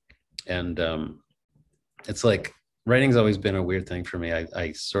it. And it's like writing's always been a weird thing for me.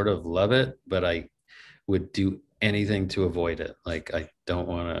 I sort of love it, but I would do anything to avoid it. Like I don't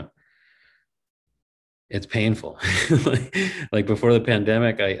want to. It's painful. like before the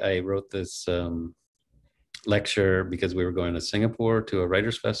pandemic, I wrote this lecture because we were going to Singapore to a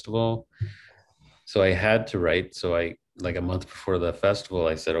writers festival. So I had to write. So I, like a month before the festival,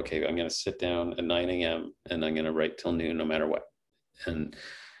 I said, okay, I'm going to sit down at 9 a.m. and I'm going to write till noon, no matter what.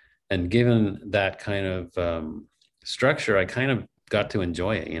 And given that kind of structure, I kind of got to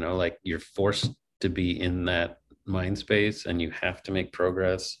enjoy it, you know, like you're forced to be in that mind space and you have to make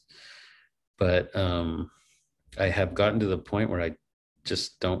progress. But I have gotten to the point where I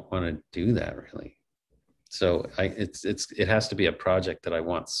just don't want to do that really. So it has to be a project that I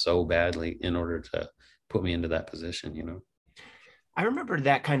want so badly in order to put me into that position, you know? I remember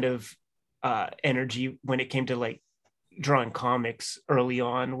that kind of energy when it came to like drawing comics early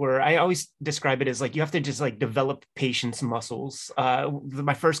on, where I always describe it as like you have to just like develop patience muscles.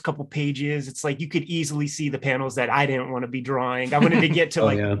 My first couple pages, it's like you could easily see the panels that I didn't want to be drawing. I wanted to get to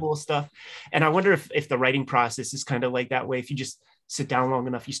the cool stuff. And I wonder if the writing process is kind of like that way. If you just sit down long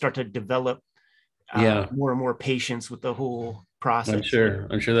enough, you start to develop more and more patience with the whole process. I'm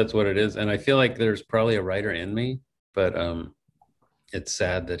sure that's what it is. And I feel like there's probably a writer in me, but it's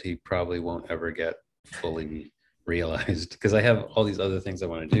sad that he probably won't ever get fully realized, because I have all these other things I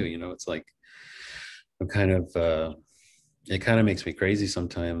want to do, you know. It's like I'm kind of it kind of makes me crazy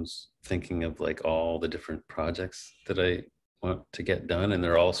sometimes thinking of like all the different projects that I want to get done, and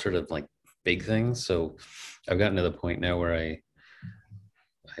they're all sort of like big things. So I've gotten to the point now where I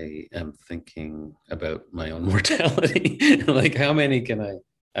am thinking about my own mortality. Like how many can I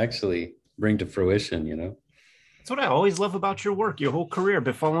actually bring to fruition, you know? That's what I always love about your work, your whole career.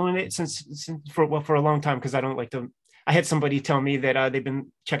 Been following it since for a long time, because I don't like to. I had somebody tell me that they've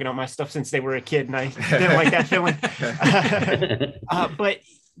been checking out my stuff since they were a kid, and I didn't like that feeling. But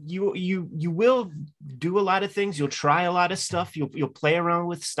you will do a lot of things. You'll try a lot of stuff. You'll play around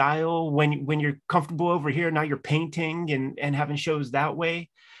with style when you're comfortable over here. Now you're painting and having shows that way.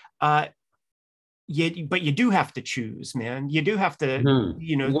 But you do have to choose, man. You do have to,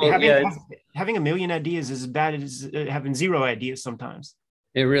 you know, having a million ideas is as bad as having zero ideas sometimes.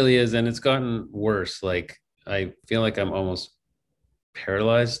 It really is. And it's gotten worse. Like, I feel like I'm almost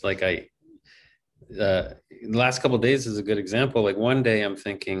paralyzed. Like the last couple of days is a good example. Like one day I'm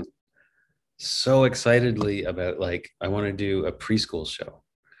thinking so excitedly about like, I want to do a preschool show,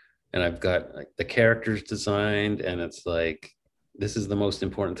 and I've got like the characters designed, and it's like, this is the most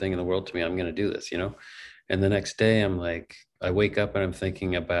important thing in the world to me. I'm going to do this, you know? And the next day I'm like, I wake up and I'm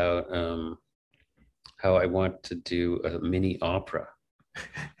thinking about how I want to do a mini opera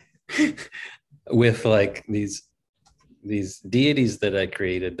with like these deities that I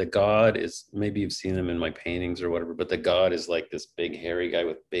created. The god is, maybe you've seen them in my paintings or whatever, but the god is like this big hairy guy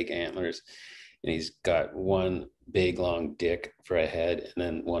with big antlers, and he's got one big long dick for a head, and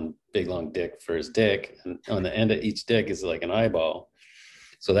then one big long dick for his dick, and on the end of each dick is like an eyeball.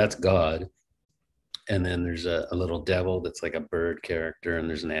 So that's God. And then there's a little devil that's like a bird character, and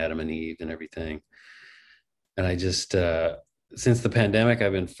there's an Adam and Eve and everything. And I just since the pandemic,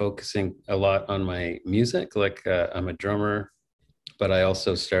 I've been focusing a lot on my music. Like I'm a drummer, but I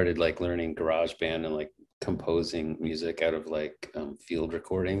also started like learning GarageBand and like composing music out of like field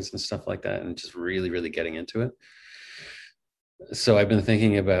recordings and stuff like that, and just really getting into it. So I've been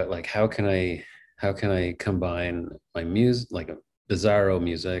thinking about like how can I combine my music, like bizarro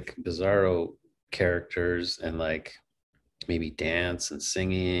music, bizarro characters, and like maybe dance and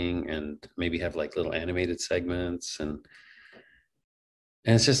singing, and maybe have like little animated segments. And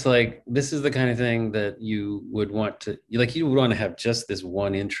it's just like, this is the kind of thing that you would want to, like, you would want to have just this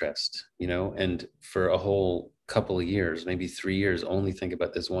one interest, you know, and for a whole couple of years, maybe 3 years, only think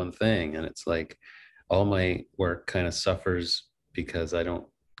about this one thing. And it's like all my work kind of suffers because I don't,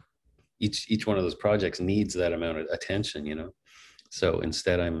 each one of those projects needs that amount of attention, you know? So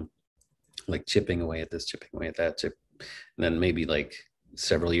instead I'm like chipping away at this, chipping away at that, and then maybe like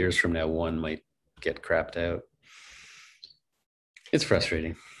several years from now, one might get crapped out. It's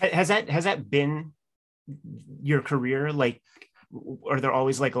frustrating. Has that been your career? Like, are there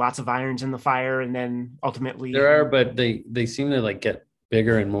always like lots of irons in the fire, and then ultimately there are, but they seem to like get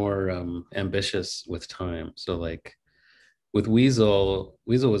bigger and more ambitious with time. So like with Weasel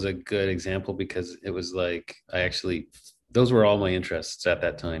was a good example because it was like those were all my interests at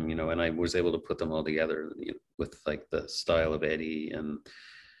that time, you know, and I was able to put them all together, you know, with like the style of Eddie and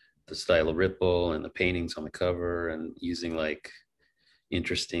the style of Ripple and the paintings on the cover, and using like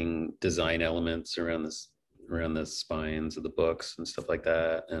interesting design elements around the spines of the books and stuff like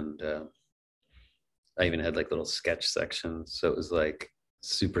that. And I even had like little sketch sections, so it was like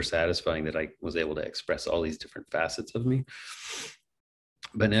super satisfying that I was able to express all these different facets of me.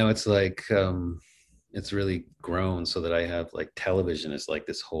 But now it's like it's really grown so that I have like television is like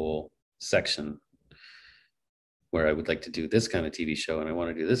this whole section where I would like to do this kind of TV show, and I want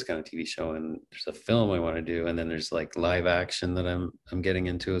to do this kind of TV show, and there's a film I want to do, and then there's like live action that I'm getting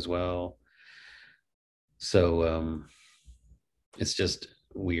into as well. So it's just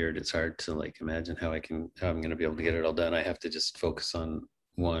weird. It's hard to like imagine how I'm going to be able to get it all done. I have to just focus on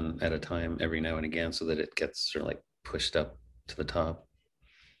one at a time every now and again so that it gets sort of like pushed up to the top.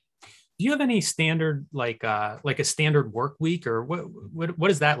 Do you have any standard like a standard work week, or what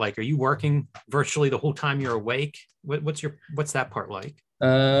is that like? Are you working virtually the whole time you're awake? What's that part like?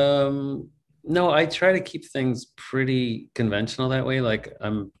 No, I try to keep things pretty conventional that way. Like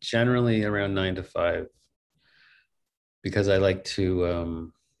I'm generally around 9 to 5 because I like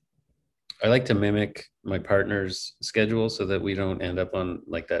to mimic my partner's schedule so that we don't end up on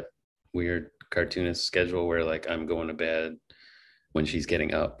like that weird cartoonist schedule where like I'm going to bed when she's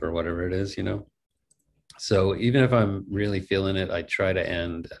getting up or whatever it is, you know? So even if I'm really feeling it, I try to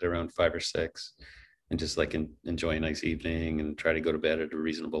end at around 5 or 6 and just like enjoy a nice evening and try to go to bed at a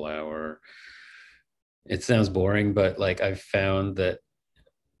reasonable hour. It sounds boring, but like I've found that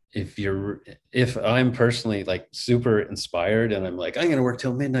if I'm personally like super inspired and I'm like, I'm going to work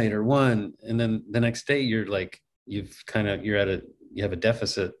till midnight or 1, and then the next day you're like, you have a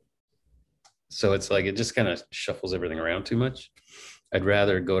deficit. So it's like, it just kind of shuffles everything around too much. I'd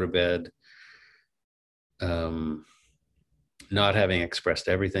rather go to bed not having expressed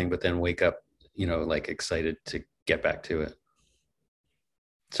everything, but then wake up, you know, like excited to get back to it.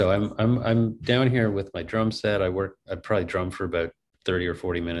 So I'm down here with my drum set. I'd probably drum for about 30 or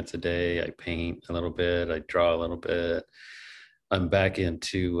 40 minutes a day. I paint a little bit, I draw a little bit. I'm back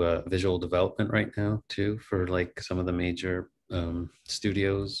into visual development right now too, for like some of the major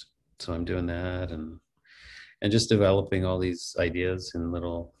studios. So I'm doing that and just developing all these ideas in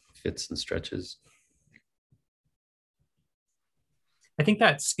little fits and stretches. I think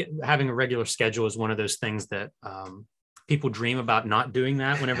that having a regular schedule is one of those things that people dream about not doing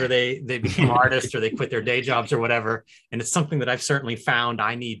that whenever they become artists or they quit their day jobs or whatever. And it's something that I've certainly found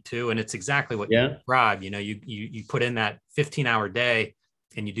I need to. And it's exactly what you described. You know, you put in that 15-hour day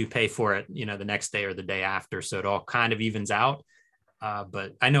and you do pay for it, you know, the next day or the day after. So it all kind of evens out.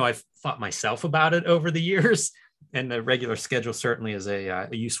 But I know I've thought myself about it over the years, and the regular schedule certainly is a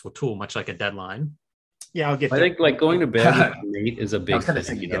useful tool, much like a deadline. Yeah, I'll get there. I think like going to bed with your mate is a big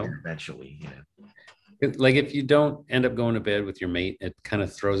thing, you know? Eventually, you know. Like if you don't end up going to bed with your mate, it kind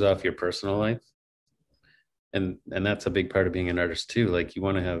of throws off your personal life. And that's a big part of being an artist too. Like you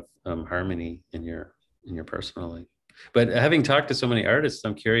want to have harmony in your personal life. But having talked to so many artists,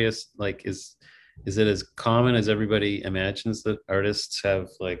 I'm curious, like, is it as common as everybody imagines that artists have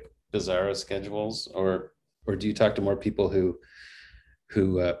like bizarro schedules, or do you talk to more people who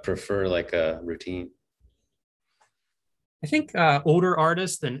prefer like a routine? I think older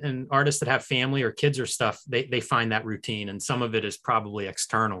artists and artists that have family or kids or stuff, they find that routine. And some of it is probably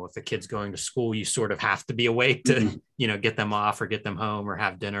external. If the kid's going to school, you sort of have to be awake to, you know, get them off or get them home or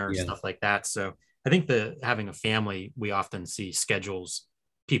have dinner or stuff like that. So I think having a family, we often see schedules,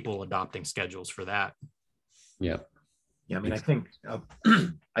 people adopting schedules for that. Yeah. Yeah. I mean,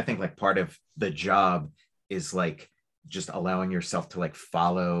 I think like part of the job is like just allowing yourself to like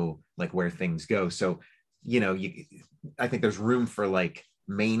follow like where things go. So I think there's room for like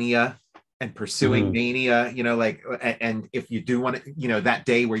mania and pursuing mania, like, and if you do want to, that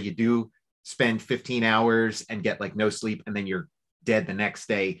day where you do spend 15 hours and get like no sleep and then you're dead the next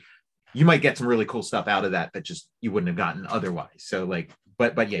day, you might get some really cool stuff out of that just you wouldn't have gotten otherwise. So like,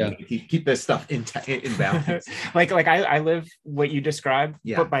 but yeah, you keep this stuff in balance. like I live what you described,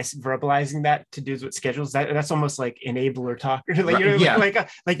 yeah. But by verbalizing that to dudes with schedules, that's almost like enabler talk. Like, right.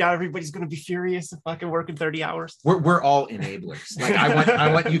 Like now everybody's going to be furious to fucking working 30 hours. We're all enablers. Like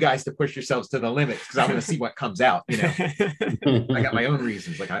I want you guys to push yourselves to the limits because I want to see what comes out. I got my own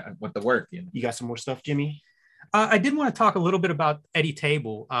reasons. Like I want the work. You got some more stuff, Jimmy? I did want to talk a little bit about Eddie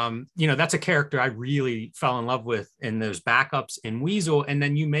Table. That's a character I really fell in love with in those backups in Weasel. And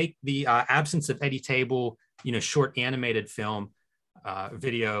then you make the Absence of Eddie Table, short animated film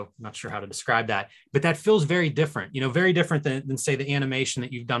video. I'm not sure how to describe that, but that feels very different, very different than say the animation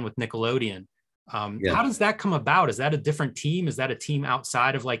that you've done with Nickelodeon. How does that come about? Is that a different team? Is that a team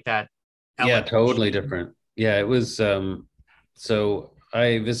outside of like that? Yeah, totally different. Yeah, it was. So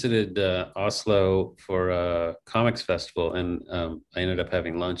I visited Oslo for a comics festival, and I ended up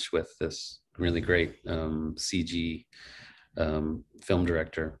having lunch with this really great CG film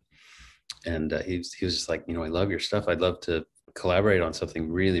director. And he was just like, I love your stuff. I'd love to collaborate on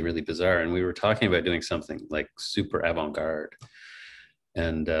something really, really bizarre. And we were talking about doing something like super avant-garde.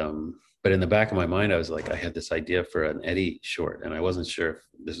 And but in the back of my mind, I was like, I had this idea for an Eddie short, and I wasn't sure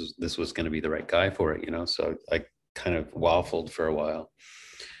if this was going to be the right guy for it, So I kind of waffled for a while,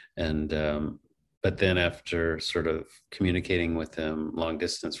 and but then after sort of communicating with him long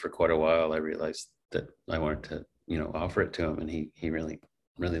distance for quite a while, I realized that I wanted to offer it to him, and he really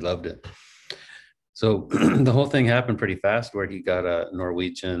loved it. So the whole thing happened pretty fast, where he got a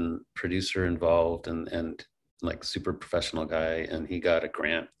Norwegian producer involved and like super professional guy, and he got a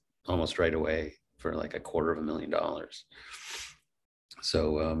grant almost right away for like $250,000.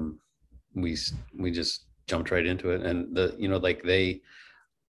 So we just jumped right into it. And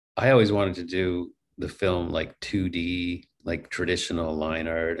I always wanted to do the film like 2D, like traditional line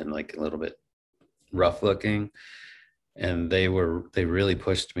art and like a little bit rough looking. And they really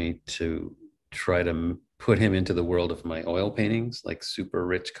pushed me to try to put him into the world of my oil paintings, like super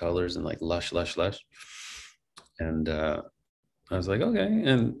rich colors and like lush. And I was like, okay.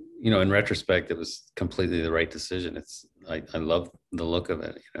 And, in retrospect, it was completely the right decision. I love the look of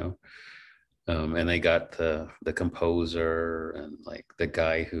it, and they got the composer and like the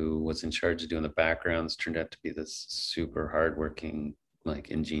guy who was in charge of doing the backgrounds turned out to be this super hardworking, like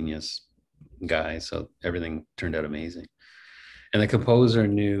ingenious guy. So everything turned out amazing. And the composer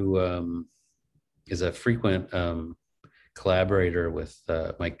is a frequent collaborator with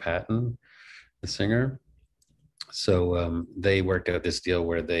Mike Patton, the singer. So they worked out this deal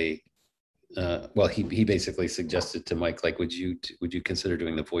where they, he basically suggested to Mike, like, would you consider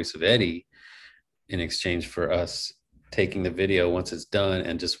doing the voice of Eddie in exchange for us taking the video once it's done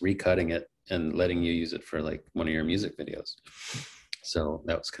and just recutting it and letting you use it for like one of your music videos. So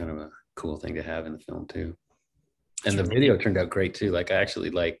that was kind of a cool thing to have in the film too. And the video turned out great too. Like I actually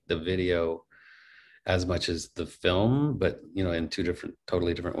liked the video as much as the film, but in two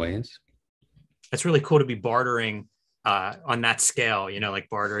totally different ways. It's really cool to be bartering on that scale, like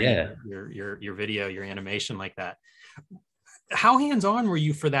bartering your video, your animation like that. How hands-on were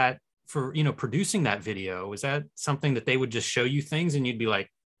you for producing that video? Was that something that they would just show you things and you'd be like,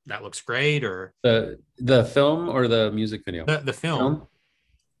 that looks great? Or the film or the music video? The film.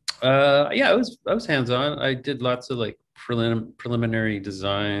 I was hands-on. I did lots of like preliminary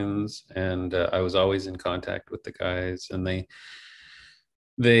designs, and I was always in contact with the guys, and they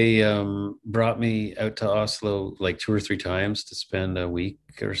brought me out to Oslo like 2 or 3 times to spend a week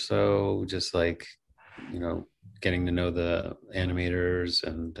or so, just like, getting to know the animators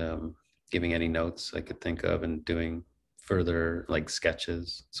and giving any notes I could think of and doing further like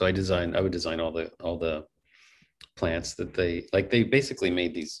sketches. So I would design all the plants that they basically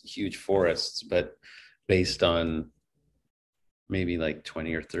made these huge forests, but based on maybe like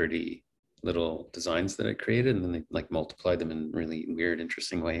 20 or 30 little designs that I created, and then they like multiplied them in really weird,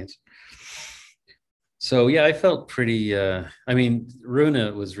 interesting ways. So yeah, I felt pretty,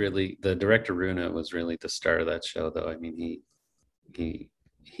 Rune was really, the director Rune was really the star of that show though. I mean,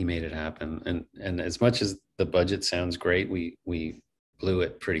 he made it happen. And as much as the budget sounds great, we blew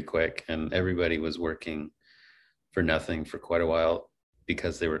it pretty quick, and everybody was working for nothing for quite a while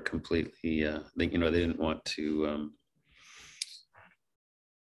because they were completely, they didn't want to,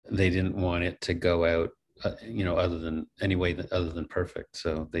 they didn't want it to go out, other than perfect.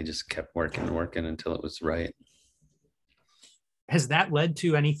 So they just kept working until it was right. Has that led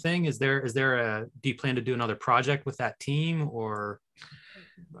to anything? Do you plan to do another project with that team, or?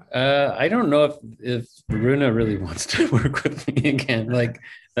 I don't know if Runa really wants to work with me again. Like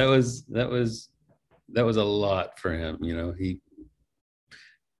that was a lot for him. You know,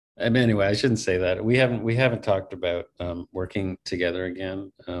 I mean, anyway, I shouldn't say that. We haven't talked about working together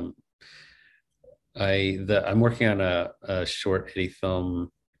again. I'm working on a short Eddie film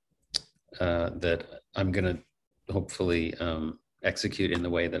that I'm gonna hopefully execute in the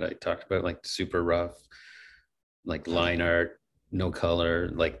way that I talked about, like super rough, like line art, no color.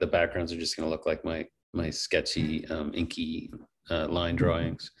 Like the backgrounds are just gonna look like my sketchy inky line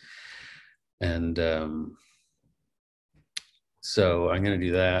drawings, and so I'm gonna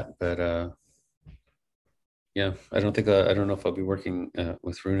do that. But yeah, I don't know if I'll be working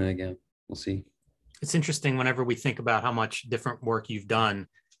with Runa again. We'll see. It's interesting whenever we think about how much different work you've done,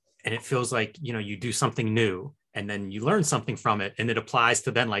 and it feels like, you know, you do something new and then you learn something from it, and it applies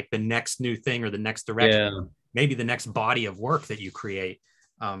to then like the next new thing or the next direction, maybe the next body of work that you create.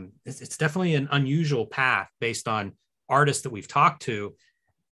 It's definitely an unusual path based on artists that we've talked to.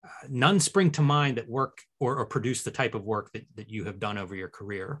 None spring to mind that work or produce the type of work that you have done over your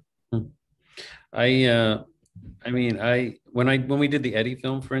career. I mean, when we did the Eddie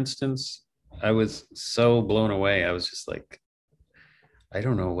film, for instance, I was so blown away. I was just like, I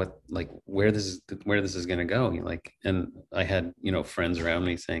don't know where this is going to go. Like, and I had, you know, friends around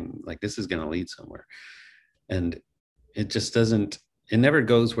me saying like, this is going to lead somewhere. And it just doesn't, it never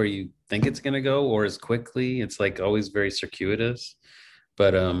goes where you think it's going to go or as quickly. It's like always very circuitous.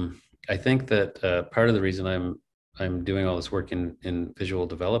 But I think that part of the reason I'm doing all this work in visual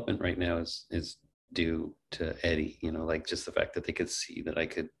development right now is due to Eddie, you know, like just the fact that they could see that I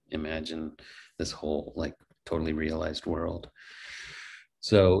could imagine this whole like totally realized world.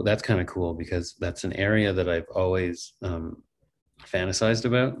 So that's kind of cool because that's an area that I've always fantasized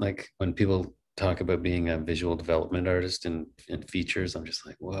about. Like when people talk about being a visual development artist in features, I'm just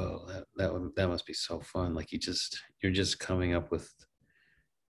like, whoa, that must be so fun. Like you're just coming up with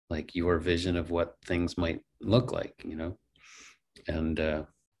like your vision of what things might look like, you know? And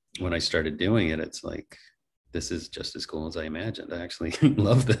when I started doing it, it's like, this is just as cool as I imagined. I actually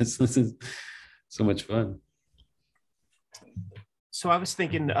love this. This is so much fun. So I was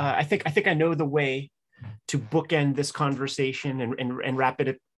thinking, I think I know the way to bookend this conversation and wrap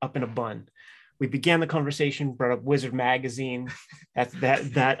it up in a bun. We began the conversation, brought up Wizard magazine,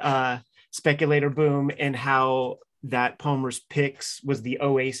 that speculator boom, and how that Palmer's Picks was the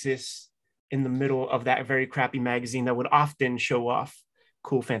oasis in the middle of that very crappy magazine that would often show off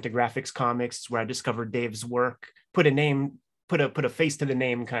cool Fantagraphics comics. Where I discovered Dave's work, put a face to the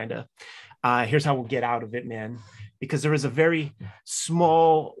name, kind of. Here's how we'll get out of it, man. Because there was a very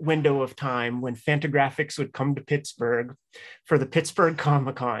small window of time when Fantagraphics would come to Pittsburgh for the Pittsburgh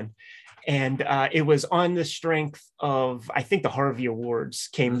Comic-Con. And it was on the strength of, I think the Harvey Awards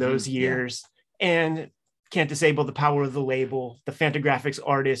came those years. Yeah. And can't disable the power of the label. The Fantagraphics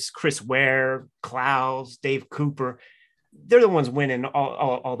artists, Chris Ware, Klaus, Dave Cooper, they're the ones winning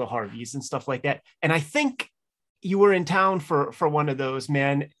all the Harveys and stuff like that. And I think you were in town for one of those,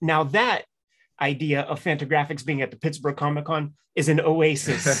 man. Now that idea of Fantagraphics being at the Pittsburgh Comic-Con is an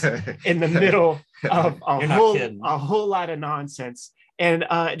oasis in the middle of a whole lot of nonsense. And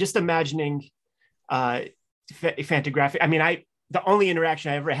just imagining Fantagraphics. I mean, the only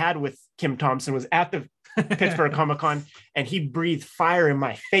interaction I ever had with Kim Thompson was at the Pittsburgh Comic-Con, and he breathed fire in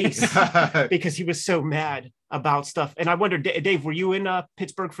my face because he was so mad about stuff. And I wonder, Dave, were you in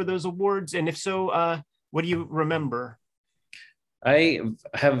Pittsburgh for those awards? And if so, what do you remember? I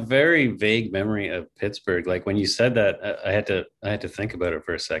have very vague memory of Pittsburgh. Like when you said that, I had to think about it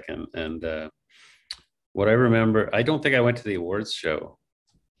for a second. And what I remember, I don't think I went to the awards show.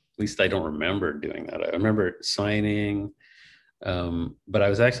 At least I don't remember doing that. I remember signing, but I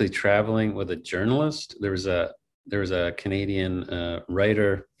was actually traveling with a journalist. There was a Canadian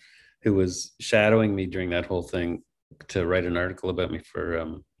writer who was shadowing me during that whole thing to write an article about me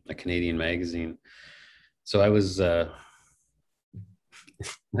for a Canadian magazine. So I was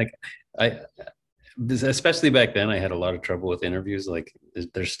especially back then, I had a lot of trouble with interviews. Like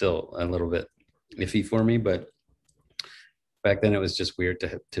they're still a little bit iffy for me, but back then it was just weird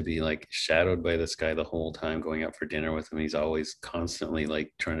to be like shadowed by this guy the whole time, going out for dinner with him. He's always constantly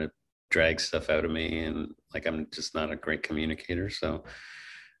like trying to drag stuff out of me, and like I'm just not a great communicator, so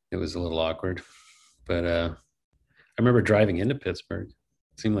it was a little awkward. But I remember driving into Pittsburgh.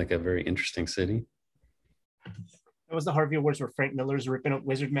 It seemed like a very interesting city. That was the Harvey Awards where Frank Miller's ripping up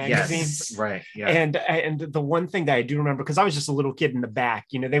Wizard magazine. Yes, right. Yeah. And the one thing that I do remember, because I was just a little kid in the back,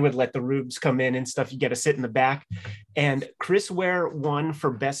 they would let the rubes come in and stuff. You got to sit in the back. And Chris Ware won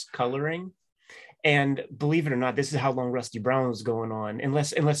for best coloring. And believe it or not, this is how long Rusty Brown was going on,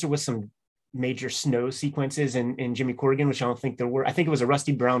 unless there was some major snow sequences in Jimmy Corrigan, which I don't think there were. I think it was a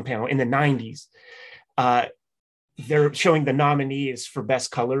Rusty Brown panel in the 90s. They're showing the nominees for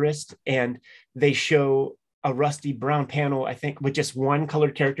best colorist, and they show a Rusty Brown panel, I think, with just one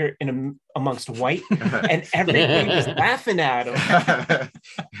colored character amongst white, and everybody was laughing at him.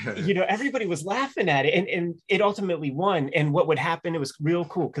 Everybody was laughing at it, and it ultimately won. And what would happen? It was real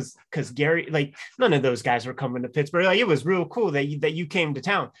cool because Gary, like, none of those guys were coming to Pittsburgh. Like, it was real cool that you came to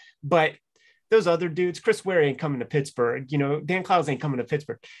town, but those other dudes, Chris Ware ain't coming to Pittsburgh. Dan Clowes ain't coming to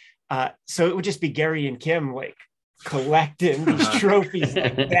Pittsburgh. So it would just be Gary and Kim, like, collecting these trophies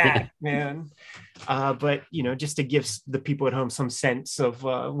like that, man. But just to give the people at home some sense of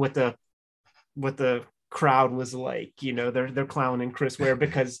what the crowd was like, they're clowning Chris Ware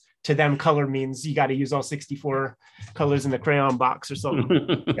because to them color means you got to use all 64 colors in the crayon box or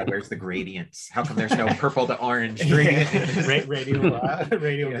something. Yeah, where's the gradients? How come there's no purple to orange gradient? radio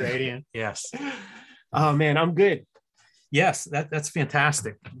gradient. Yes. Oh man, I'm good. Yes, that's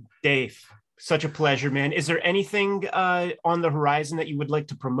fantastic. Dave, such a pleasure, man. Is there anything on the horizon that you would like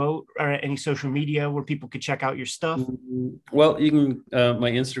to promote, or any social media where people could check out your stuff? Well, you can,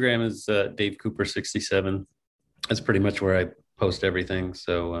 my Instagram is Dave Cooper 67. That's pretty much where I post everything.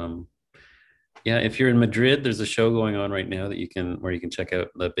 So yeah, if you're in Madrid, there's a show going on right now where you can check out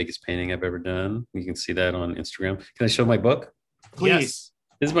the biggest painting I've ever done. You can see that on Instagram. Can I show my book? Please. Yes.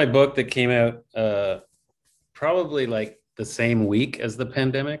 This is my book that came out probably like the same week as the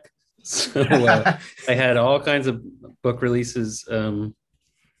pandemic. So I had all kinds of book releases,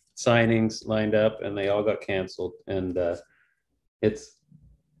 signings lined up, and they all got canceled. And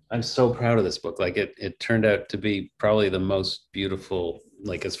I'm so proud of this book. Like it turned out to be probably the most beautiful,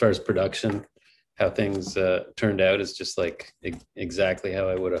 like as far as production, how things turned out is just like exactly how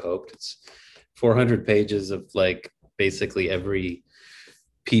I would have hoped. It's 400 pages of like basically every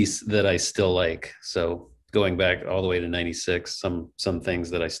piece that I still like. So going back all the way to 96, some things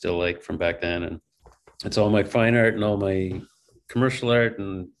that I still like from back then. And it's all my fine art and all my commercial art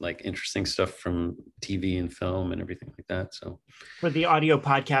and like interesting stuff from TV and film and everything like that. So for the audio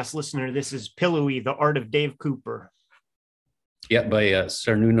podcast listener, this is Pillowy, The Art of Dave Cooper. Yeah, by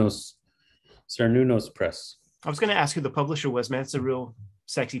Cernunnos Press. I was going to ask who the publisher was, man. It's a real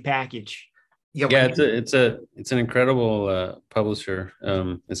sexy package. Yeah, it's an incredible publisher.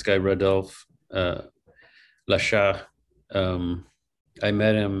 This guy Rodolphe Lachat. I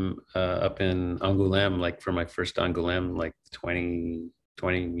met him up in Angoulême, like for my first Angoulême, like 20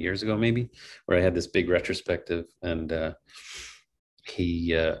 years ago, maybe, where I had this big retrospective, and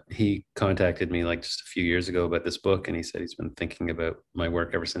he contacted me like just a few years ago about this book, and he said he's been thinking about my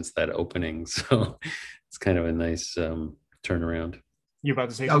work ever since that opening. So it's kind of a nice turnaround. You're about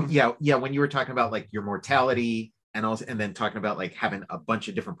to say something? Yeah. When you were talking about like your mortality and then talking about like having a bunch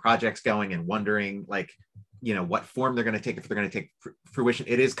of different projects going and wondering like, what form they're going to take, if they're going to take fruition.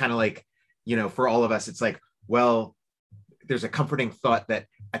 It is kind of like, for all of us, it's like, well, there's a comforting thought that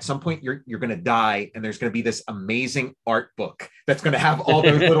at some point you're going to die and there's going to be this amazing art book that's going to have all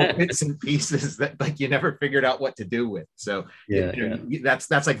those little bits and pieces that like you never figured out what to do with. So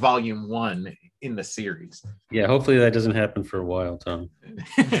that's like volume 1 in the series. Yeah. Hopefully that doesn't happen for a while, Tom.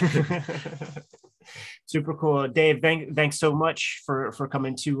 Super cool. Dave, thanks so much for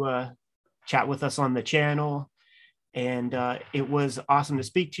coming to chat with us on the channel. And it was awesome to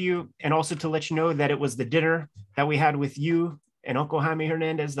speak to you, and also to let you know that it was the dinner that we had with you and Uncle Jaime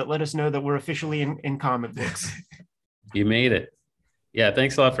Hernandez that let us know that we're officially in comic books. You made it. Yeah,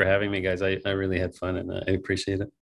 thanks a lot for having me, guys. I really had fun, and I appreciate it.